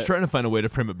say that. I was trying to find a way to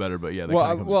frame it better, but yeah.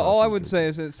 All I would say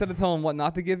is, instead of telling them what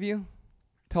not to give you,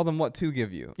 tell them what to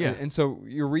give you. Yeah. And so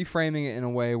you're reframing it in a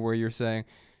way where you're saying,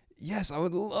 yes, I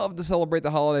would love to celebrate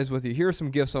the holidays with you. Here are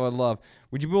some gifts I would love.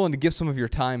 Would you be willing to give some of your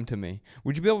time to me?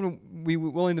 Would you be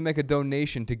willing to make a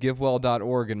donation to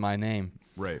GiveWell.org in my name?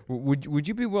 Right. Would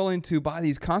you be willing to buy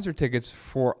these concert tickets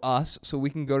for us so we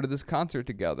can go to this concert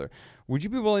together? Would you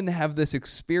be willing to have this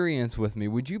experience with me?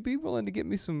 Would you be willing to get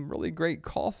me some really great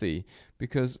coffee?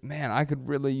 Because, man, I could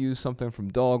really use something from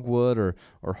Dogwood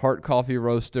or Heart Coffee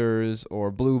Roasters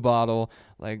or Blue Bottle.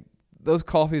 Like, those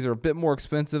coffees are a bit more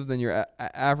expensive than your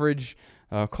average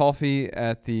coffee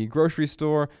at the grocery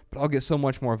store, but I'll get so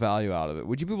much more value out of it.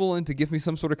 Would you be willing to give me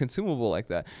some sort of consumable like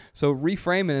that? So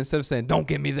reframe it. Instead of saying, don't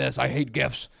give me this, I hate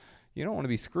gifts. You don't want to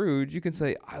be Scrooge. You can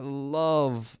say, I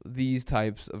love these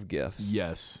types of gifts.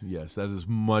 Yes, that is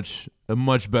a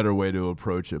much better way to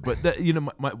approach it. But that,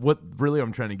 what really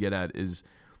I'm trying to get at is,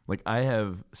 like, I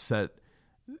have set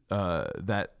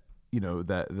that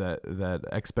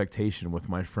expectation with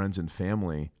my friends and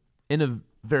family in a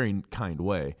very kind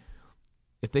way.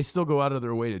 If they still go out of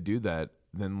their way to do that,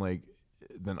 then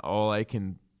all I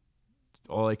can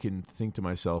think to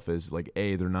myself is like,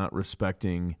 A, they're not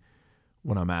respecting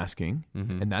what I'm asking,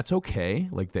 and that's okay.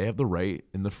 Like, they have the right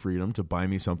and the freedom to buy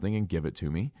me something and give it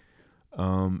to me.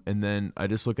 And then I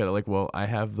just look at it like, well, I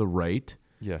have the right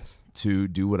to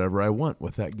do whatever I want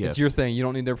with that gift. It's your thing. You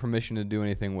don't need their permission to do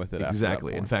anything with it.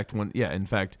 Exactly. After that point. In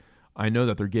fact, I know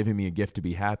that they're giving me a gift to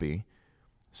be happy.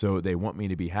 So they want me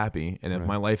to be happy. And if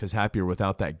my life is happier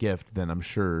without that gift, then I'm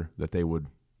sure that they would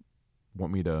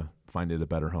want me to find it a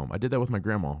better home. I did that with my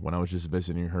grandma when I was just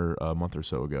visiting her a month or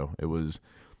so ago.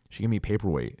 She gave me a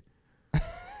paperweight.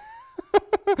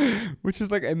 Which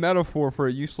is like a metaphor for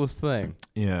a useless thing.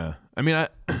 Yeah. I mean,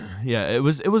 it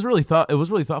was really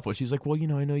thoughtful. She's like, well,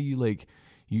 I know you like,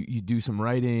 you do some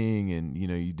writing and,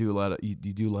 you do a lot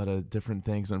of different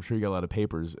things. I'm sure you got a lot of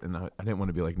papers. And I didn't want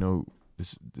to be like, no,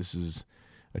 this is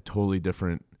a totally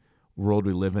different world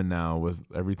we live in now, with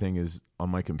everything is on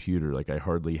my computer. Like, I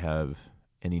hardly have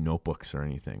any notebooks or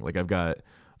anything. Like, I've got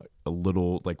a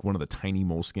little, like, one of the tiny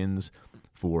moleskins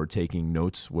for taking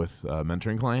notes with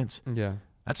mentoring clients. Yeah.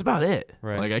 That's about it.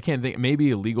 Right. Like, I can't think,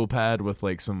 maybe a legal pad with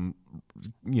like some,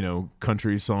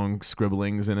 country song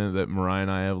scribblings in it that Mariah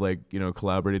and I have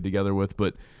collaborated together with.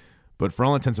 But for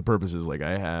all intents and purposes, like,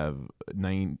 I have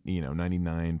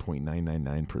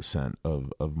 99.999%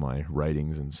 of my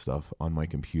writings and stuff on my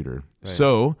computer. Right.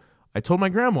 So I told my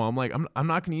grandma, I'm like, I'm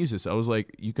not going to use this. I was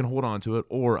like, you can hold on to it,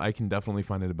 or I can definitely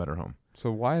find it a better home.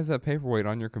 So why is that paperweight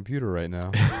on your computer right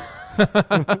now?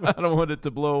 I don't want it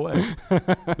to blow away.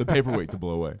 The paperweight to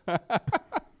blow away.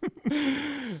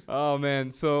 Oh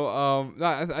man, so no,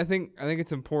 I think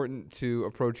it's important to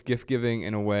approach gift giving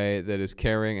in a way that is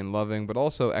caring and loving, but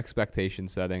also expectation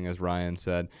setting, as Ryan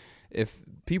said. If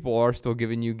people are still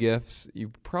giving you gifts, you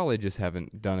probably just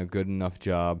haven't done a good enough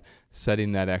job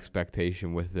setting that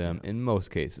expectation with them. In most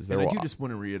cases, and I do just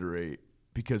want to reiterate,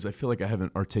 because I feel like I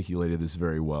haven't articulated this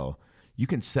very well. You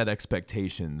can set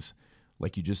expectations,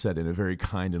 like you just said, in a very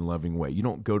kind and loving way. You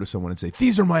don't go to someone and say,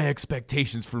 "These are my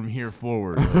expectations from here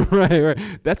forward." Right.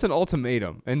 That's an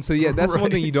ultimatum. And so, yeah, that's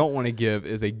one thing you Right. don't want to give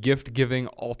is a gift-giving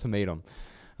ultimatum.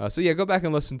 So, yeah, go back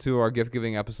and listen to our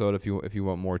gift-giving episode if you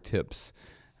want more tips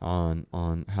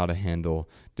on how to handle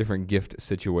different gift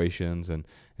situations and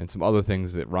some other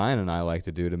things that Ryan and I like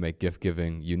to do to make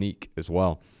gift-giving unique as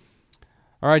well.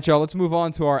 All right, y'all, let's move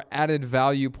on to our added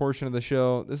value portion of the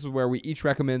show. This is where we each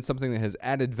recommend something that has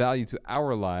added value to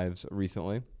our lives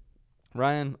recently.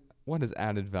 Ryan, what has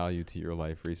added value to your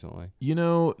life recently? You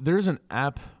know, there's an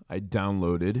app I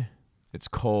downloaded. It's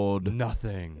called...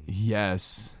 Nothing.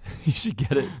 Yes. You should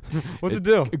get it. What's it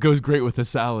do? It goes great with a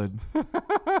salad.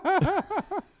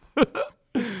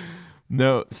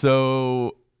 No,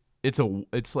 so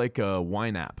it's like a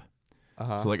wine app.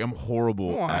 So like I'm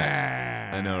horrible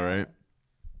at, I know, right?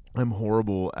 I'm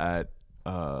horrible at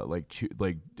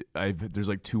there's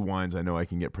like two wines I know I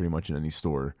can get pretty much in any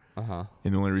store. And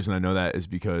the only reason I know that is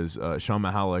because Sean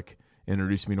Mahalik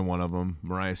introduced me to one of them.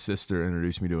 Mariah's sister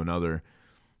introduced me to another.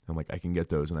 I'm like, I can get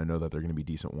those, and I know that they're going to be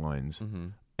decent wines.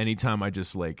 Anytime I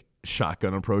just like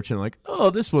shotgun approach and like, oh,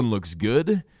 this one looks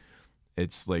good,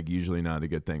 it's like usually not a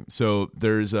good thing. So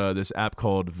there's this app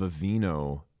called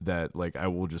Vivino that like I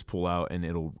will just pull out, and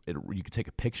you can take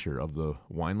a picture of the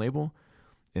wine label,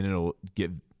 and it'll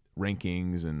give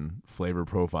rankings and flavor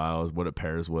profiles, what it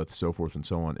pairs with, so forth and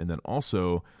so on. And then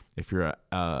also, if you're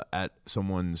at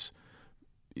someone's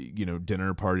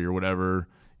dinner party or whatever,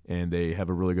 and they have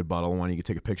a really good bottle of wine, you can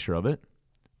take a picture of it,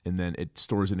 and then it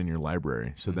stores it in your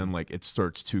library. So then like it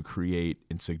starts to create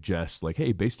and suggest like,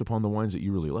 hey, based upon the wines that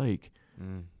you really like,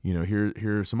 here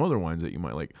are some other wines that you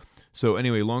might like. So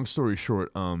anyway, long story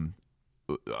short,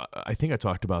 I think I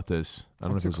talked about this. I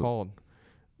don't What's know if it called?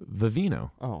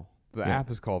 Vivino. Oh, the app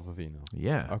is called Vivino.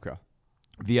 Yeah. Okay.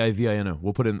 Vivino.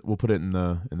 We'll put it in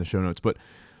the show notes. But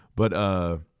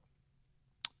I'm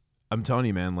telling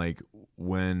you, man, like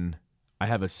when I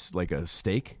have a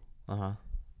steak,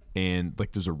 and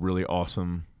like there's a really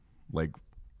awesome like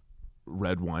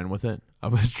red wine with it. I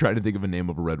was trying to think of a name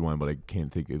of a red wine, but I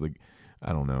can't think of, like,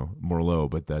 I don't know,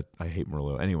 Merlot, but that I hate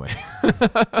Merlot. Anyway,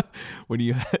 when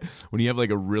you have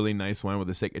like a really nice wine with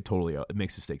a steak, it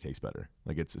makes the steak taste better.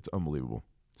 Like it's unbelievable.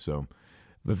 So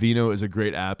Vivino is a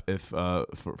great app if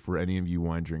for any of you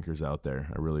wine drinkers out there.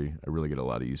 I really get a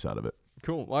lot of use out of it.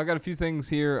 Cool. Well, I got a few things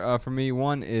here for me.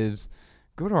 One is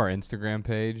go to our Instagram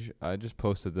page. I just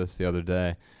posted this the other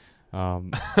day.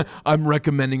 I'm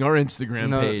recommending our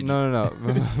Instagram page. No.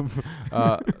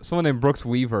 Someone named Brooks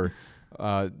Weaver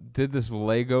did this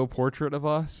Lego portrait of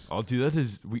us. Oh, dude,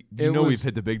 we've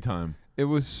hit the big time. It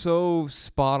was so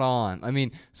spot on. I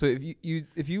mean, so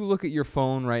if you look at your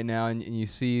phone right now and you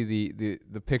see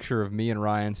the picture of me and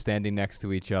Ryan standing next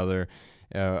to each other,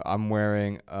 I'm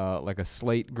wearing like a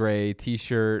slate gray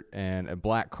T-shirt and a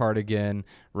black cardigan.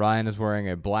 Ryan is wearing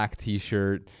a black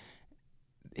T-shirt.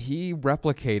 He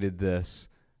replicated this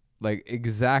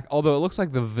although it looks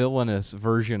like the villainous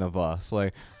version of us,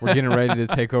 like we're getting ready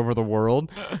to take over the world,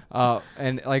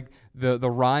 and like the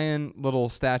Ryan little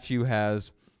statue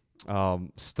has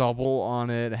stubble on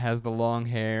it, has the long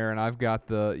hair, and I've got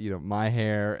the my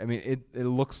hair. I mean, it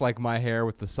looks like my hair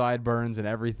with the sideburns and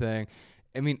everything.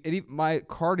 I mean, my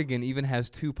cardigan even has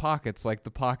two pockets, like the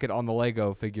pocket on the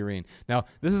Lego figurine. Now,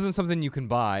 this isn't something you can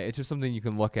buy. It's just something you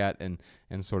can look at and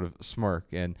sort of smirk.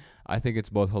 And I think it's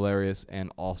both hilarious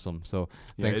and awesome. So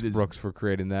thanks, Brooks, for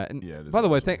creating that. And by the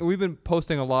way, we've been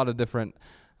posting a lot of different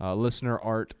listener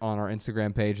art on our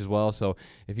Instagram page as well. So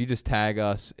if you just tag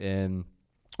us in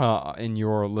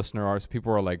your listener arts,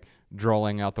 people are like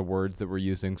drawing out the words that we're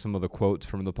using, some of the quotes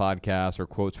from the podcast or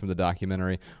quotes from the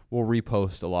documentary. We'll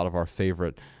repost a lot of our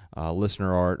favorite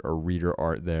listener art or reader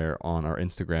art there on our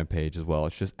Instagram page as well.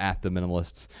 It's just at The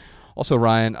Minimalists. Also,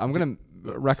 Ryan, I'm going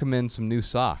to recommend some new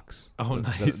socks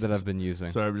that I've been using.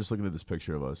 Sorry, I'm just looking at this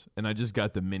picture of us, and I just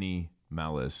got the mini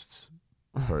Malists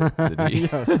part.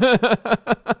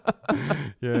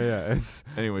 Yeah.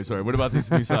 Anyway, sorry. What about these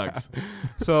new socks?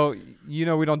 So, we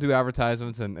don't do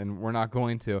advertisements, and we're not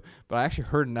going to. But I actually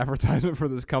heard an advertisement for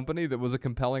this company that was a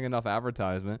compelling enough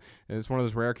advertisement. And it's one of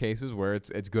those rare cases where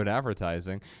it's good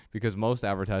advertising because most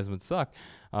advertisements suck.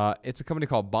 It's a company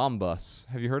called Bombus.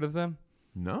 Have you heard of them?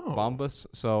 No. Bombas.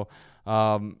 So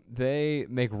they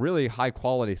make really high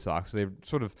quality socks. They've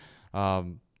sort of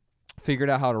figured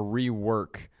out how to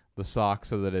rework the sock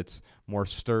so that it's more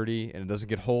sturdy and it doesn't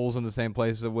get holes in the same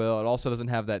place it will. It also doesn't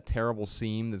have that terrible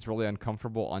seam that's really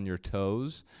uncomfortable on your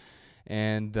toes.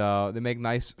 And they make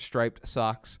nice striped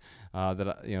socks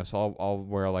so I'll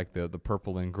wear like the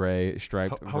purple and gray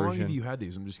striped version. How long have you had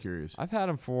these? I'm just curious. I've had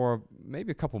them for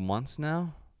maybe a couple months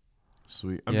now.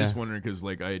 Sweet. I'm just wondering because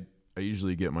like I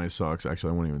usually get my socks.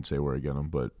 Actually, I won't even say where I get them,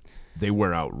 but they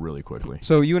wear out really quickly.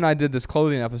 So you and I did this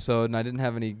clothing episode, and I didn't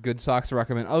have any good socks to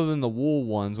recommend other than the wool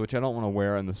ones, which I don't want to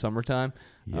wear in the summertime.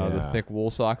 The thick wool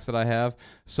socks that I have.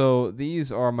 So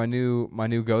these are my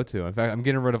new go-to. In fact, I'm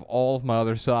getting rid of all of my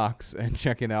other socks and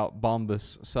checking out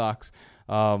Bombas socks.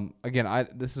 Again,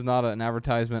 this is not an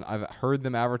advertisement. I've heard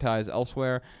them advertise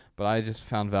elsewhere, but I just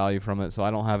found value from it, so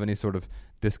I don't have any sort of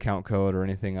discount code or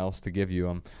anything else to give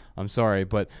you. I'm sorry,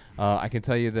 but I can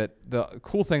tell you that the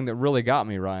cool thing that really got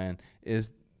me, Ryan,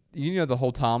 is the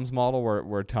whole Tom's model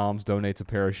where Tom's donates a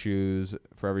pair of shoes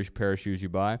for every pair of shoes you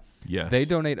buy. Yes.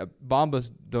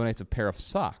 Bombas donates a pair of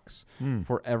socks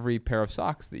for every pair of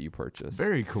socks that you purchase.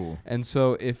 Very cool. And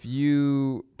so if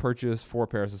you purchase 4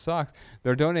 pairs of socks,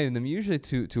 they're donating them usually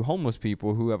to homeless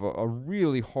people who have a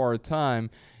really hard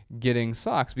time getting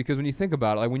socks, because when you think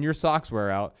about it, like when your socks wear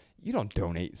out, you don't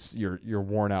donate your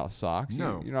worn out socks.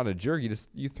 No. You're not a jerk.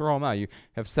 You throw them out. You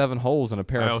have 7 holes in a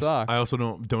pair of socks. I also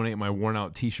don't donate my worn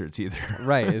out T-shirts either.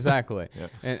 Right, exactly.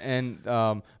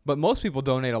 Yeah. But most people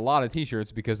donate a lot of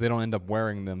T-shirts because they don't end up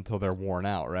wearing them until they're worn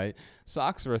out, right?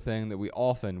 Socks are a thing that we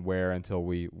often wear until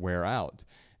we wear out.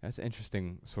 That's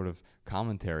interesting sort of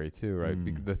commentary too, right?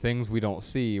 The things we don't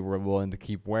see, we're willing to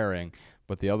keep wearing,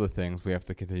 but the other things we have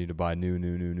to continue to buy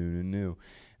new.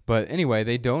 But anyway,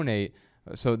 they donate.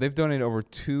 So they've donated over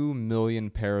 2 million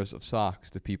pairs of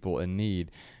socks to people in need.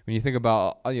 When you think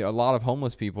about a lot of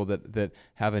homeless people that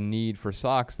have a need for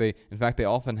socks, they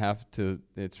often have to.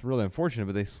 It's really unfortunate,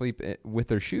 but they sleep with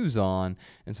their shoes on,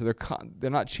 and so they're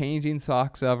not changing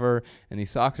socks ever, and these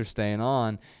socks are staying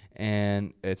on.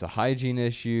 And it's a hygiene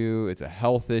issue, it's a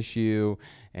health issue,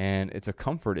 and it's a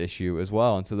comfort issue as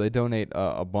well. And so they donate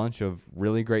a bunch of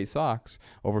really great socks,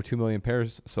 over 2 million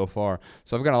pairs so far.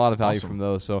 So I've got a lot of value from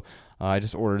those. So I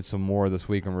just ordered some more this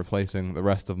week. I'm replacing the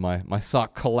rest of my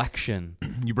sock collection.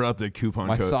 You brought up the coupon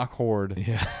code. My sock hoard.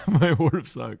 Yeah, my hoard of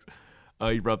socks.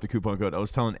 You brought up the coupon code. I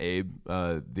was telling Abe,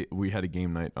 we had a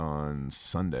game night on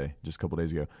Sunday, just a couple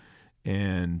days ago.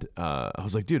 And I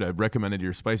was like, dude, I recommended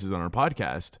your spices on our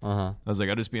podcast. I was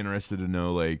like, I'd just be interested to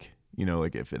know, like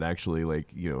if it actually,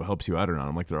 helps you out or not.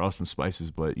 I'm like, they're awesome spices,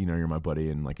 but, you're my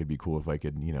buddy, and, like, it'd be cool if I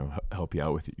could, help you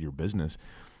out with your business.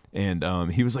 And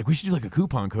he was like, we should do, like, a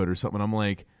coupon code or something. I'm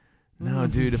like, no,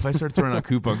 dude, if I start throwing out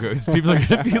coupon codes, people are going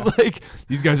to be like,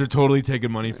 these guys are totally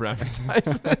taking money for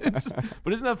advertisements.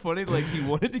 But isn't that funny? Like, he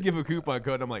wanted to give a coupon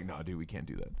code. I'm like, no, dude, we can't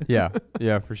do that.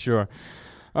 Yeah, for sure.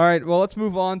 All right, well, let's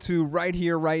move on to Right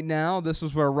Here, Right Now. This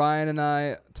is where Ryan and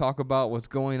I talk about what's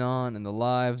going on in the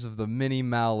lives of the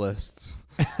minimalists.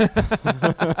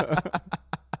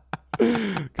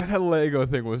 That Lego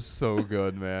thing was so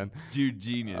good, man. Dude,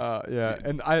 genius. Yeah, Dude.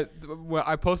 and I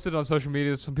posted on social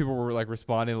media, some people were like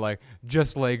responding like,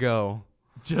 just Lego.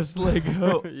 Just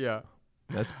Lego. Yeah.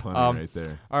 That's punny right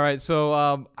there. All right,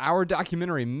 so our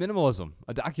documentary, Minimalism,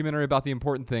 a documentary about the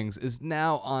important things, is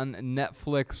now on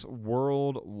Netflix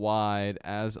worldwide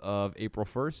as of April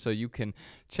 1st. So you can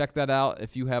check that out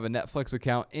if you have a Netflix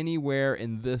account anywhere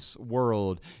in this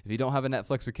world. If you don't have a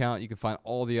Netflix account, you can find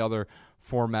all the other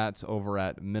formats over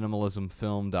at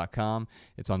minimalismfilm.com.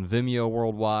 It's on Vimeo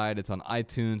worldwide. It's on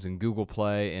iTunes and Google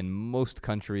Play in most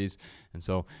countries. And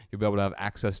so you'll be able to have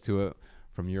access to it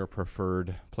from your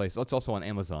preferred place. It's also on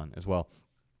Amazon as well.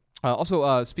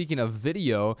 Also, speaking of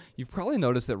video, you've probably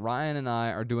noticed that Ryan and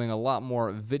I are doing a lot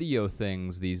more video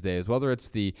things these days, whether it's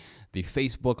the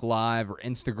Facebook Live or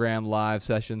Instagram Live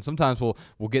session. Sometimes we'll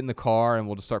get in the car and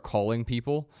we'll just start calling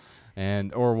people,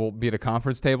 or we'll be at a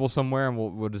conference table somewhere and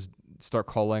we'll just start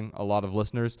calling a lot of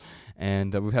listeners,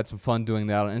 and we've had some fun doing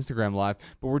that on Instagram Live,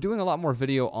 but we're doing a lot more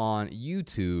video on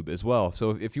YouTube as well.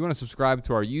 So if you want to subscribe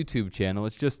to our YouTube channel,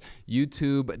 it's just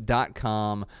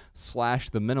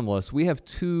youtube.com/theminimalist. We have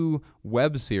 2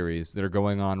 web series that are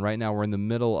going on right now. We're in the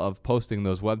middle of posting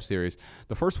those web series.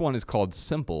 The first one is called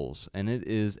Simples, and it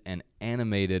is an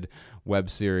animated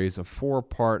web series, a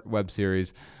 4-part web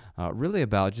series, really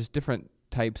about just different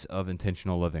types of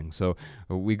intentional living. So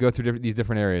we go through these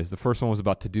different areas. The first one was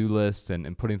about to-do lists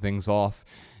and putting things off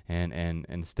and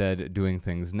instead doing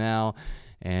things now.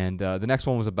 And the next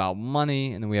one was about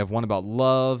money, and then we have one about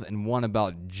love and one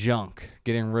about junk,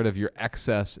 getting rid of your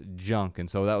excess junk. And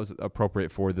so that was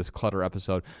appropriate for this clutter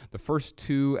episode. The first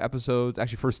two episodes,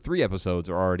 actually first three episodes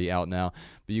are already out now,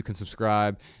 but you can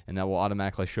subscribe and that will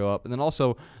automatically show up. And then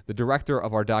also the director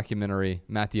of our documentary,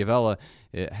 Matt Diavella,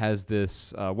 it has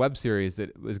this web series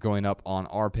that is going up on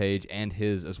our page and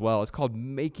his as well. It's called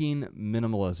Making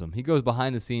Minimalism. He goes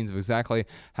behind the scenes of exactly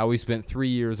how we spent 3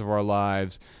 years of our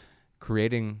lives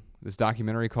creating this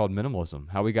documentary called Minimalism,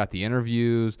 how we got the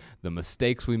interviews, the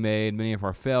mistakes we made, many of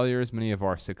our failures, many of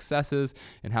our successes,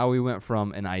 and how we went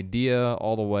from an idea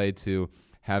all the way to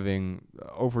having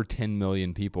over 10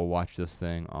 million people watch this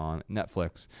thing on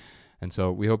Netflix. And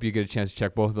so we hope you get a chance to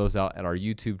check both of those out at our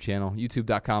YouTube channel,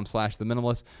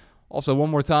 youtube.com/theminimalist. Also,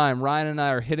 one more time, Ryan and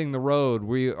I are hitting the road.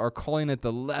 We are calling it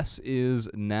the Less Is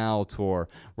Now Tour.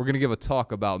 We're going to give a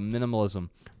talk about minimalism.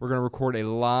 We're going to record a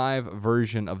live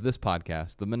version of this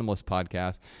podcast, the Minimalist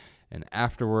Podcast, and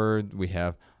afterward we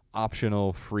have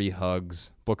optional free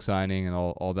hugs, book signing, and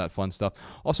all that fun stuff.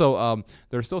 Also,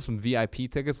 there are still some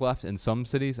VIP tickets left in some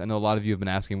cities. I know a lot of you have been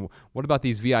asking, what about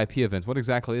these VIP events? What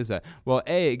exactly is that? Well,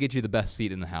 A, it gets you the best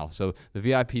seat in the house. So the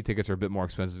VIP tickets are a bit more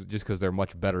expensive just because they're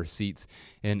much better seats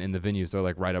in the venues. They're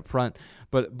like right up front.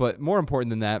 But more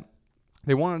important than that,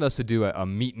 they wanted us to do a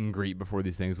meet and greet before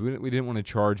these things. We didn't want to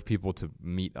charge people to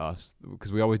meet us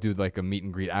because we always do like a meet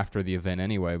and greet after the event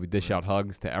anyway. We dish out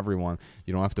hugs to everyone.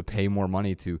 You don't have to pay more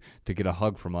money to get a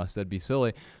hug from us. That'd be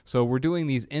silly. So we're doing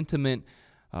these intimate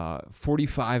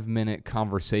 45-minute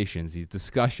conversations, these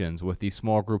discussions with these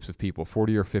small groups of people,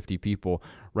 40 or 50 people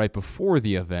right before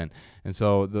the event. And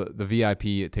so the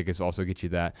VIP tickets also get you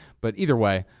that. But either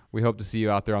way, we hope to see you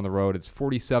out there on the road. It's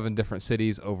 47 different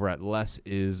cities over at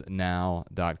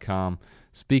lessisnow.com.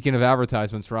 Speaking of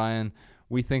advertisements, Ryan,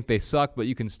 we think they suck, but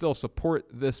you can still support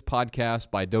this podcast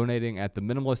by donating at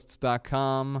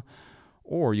theminimalists.com.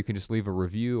 Or you can just leave a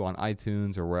review on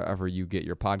iTunes or wherever you get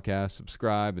your podcast,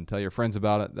 subscribe, and tell your friends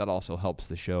about it. That also helps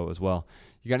the show as well.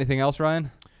 You got anything else,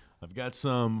 Ryan? I've got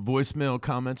some voicemail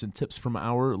comments and tips from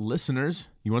our listeners.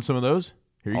 You want some of those?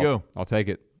 Here you go. I'll take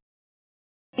it.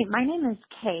 Hey, my name is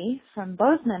Kay from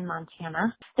Bozeman,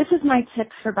 Montana. This is my tip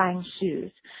for buying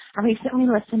shoes. I recently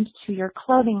listened to your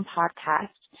clothing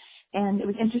podcast, and it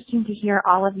was interesting to hear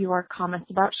all of your comments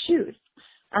about shoes.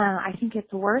 I think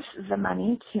it's worth the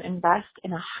money to invest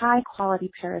in a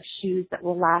high-quality pair of shoes that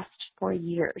will last for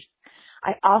years.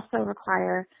 I also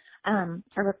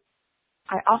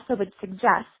would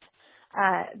suggest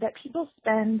that people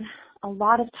spend a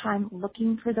lot of time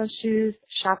looking for those shoes,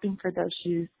 shopping for those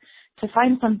shoes, to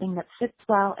find something that fits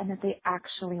well and that they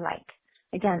actually like.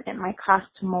 Again, it might cost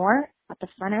more at the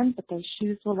front end, but those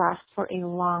shoes will last for a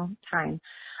long time.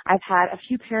 I've had a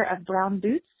few pair of brown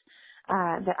boots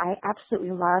that I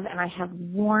absolutely love, and I have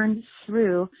worn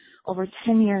through over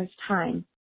 10 years' time.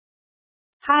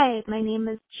 Hi, my name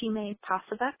is Chime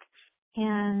Pasavek,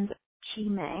 and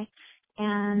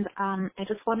I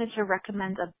just wanted to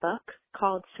recommend a book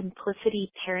called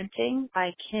Simplicity Parenting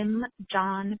by Kim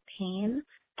John Payne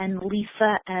and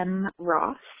Lisa M.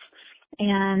 Ross,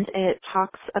 and it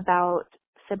talks about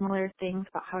similar things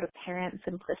about how to parent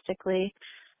simplistically.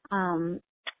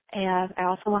 And I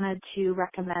also wanted to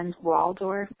recommend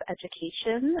Waldorf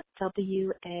Education,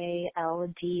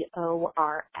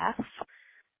 WALDORF,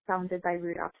 founded by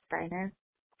Rudolf Steiner.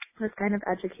 This kind of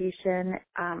education,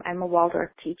 I'm a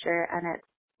Waldorf teacher, and it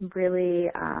really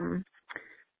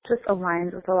just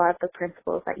aligns with a lot of the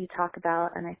principles that you talk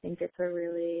about, and I think it's a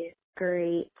really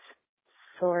great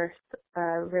source,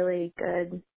 a really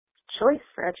good choice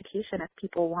for education if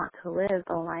people want to live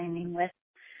aligning with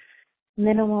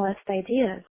minimalist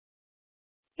ideas.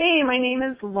 Hey, my name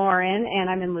is Lauren, and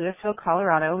I'm in Louisville,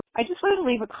 Colorado. I just wanted to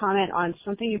leave a comment on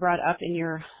something you brought up in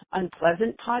your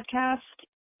Unpleasant podcast,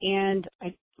 and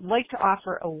I'd like to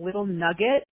offer a little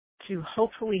nugget to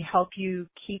hopefully help you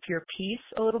keep your peace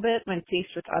a little bit when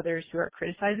faced with others who are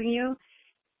criticizing you.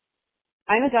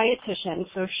 I'm a dietitian,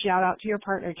 so shout out to your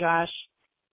partner, Josh.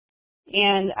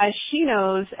 And as she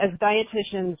knows, as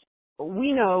dietitians,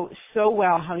 we know so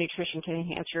well how nutrition can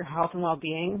enhance your health and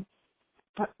well-being.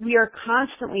 But we are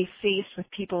constantly faced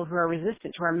with people who are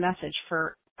resistant to our message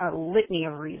for a litany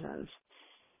of reasons.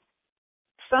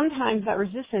 Sometimes that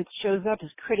resistance shows up as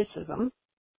criticism.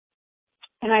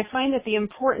 And I find that the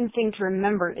important thing to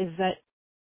remember is that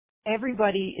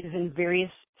everybody is in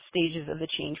various stages of the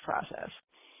change process.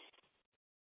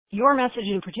 Your message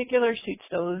in particular suits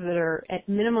those that are at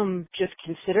minimum just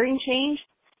considering change.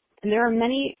 And there are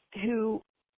many who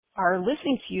are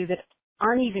listening to you that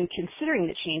aren't even considering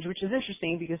the change, which is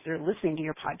interesting because they're listening to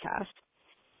your podcast.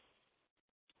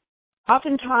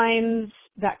 oftentimes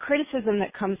that criticism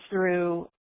that comes through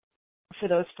for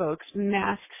those folks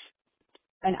masks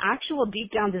an actual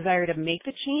deep down desire to make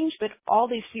the change, but all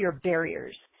they see are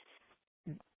barriers,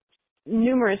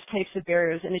 numerous types of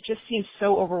barriers, and it just seems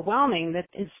so overwhelming that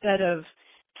instead of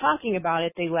talking about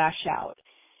it, they lash out.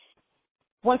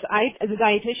 Once I, as a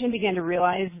dietitian, began to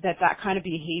realize that that kind of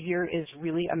behavior is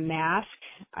really a mask,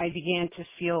 I began to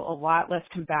feel a lot less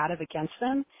combative against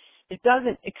them. It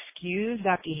doesn't excuse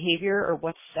that behavior or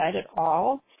what's said at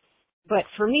all, but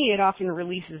for me, it often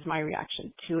releases my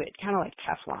reaction to it, kind of like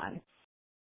Teflon.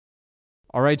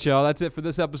 All right, y'all, that's it for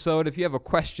this episode. If you have a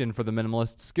question for the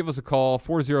Minimalists, give us a call,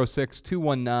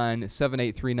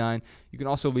 406-219-7839. You can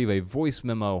also leave a voice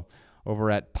memo over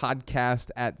at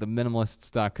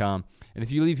podcast@theminimalists.com. And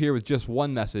if you leave here with just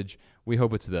one message, we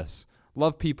hope it's this: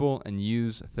 love people and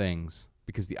use things,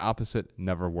 because the opposite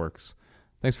never works.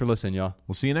 Thanks for listening, y'all.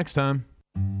 We'll see you next time.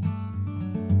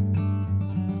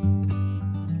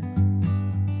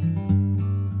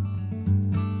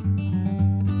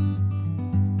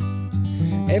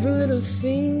 Every little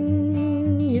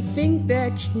thing you think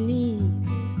that you need,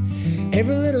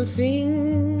 every little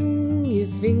thing you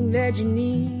think that you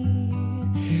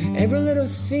need, every little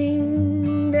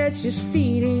thing that's just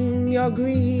feeding your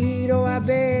greed. Oh, I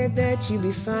bet that you'd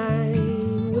be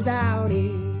fine without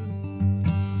it.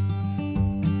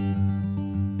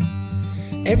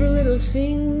 Every little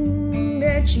thing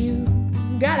that you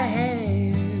gotta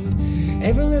have,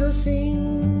 every little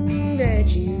thing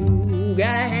that you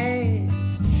gotta have,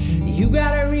 you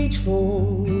gotta reach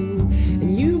for,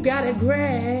 and you gotta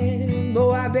grab.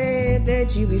 Oh, I bet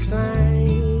that you'd be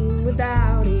fine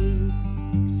without it.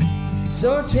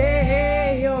 So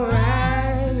tear your eyes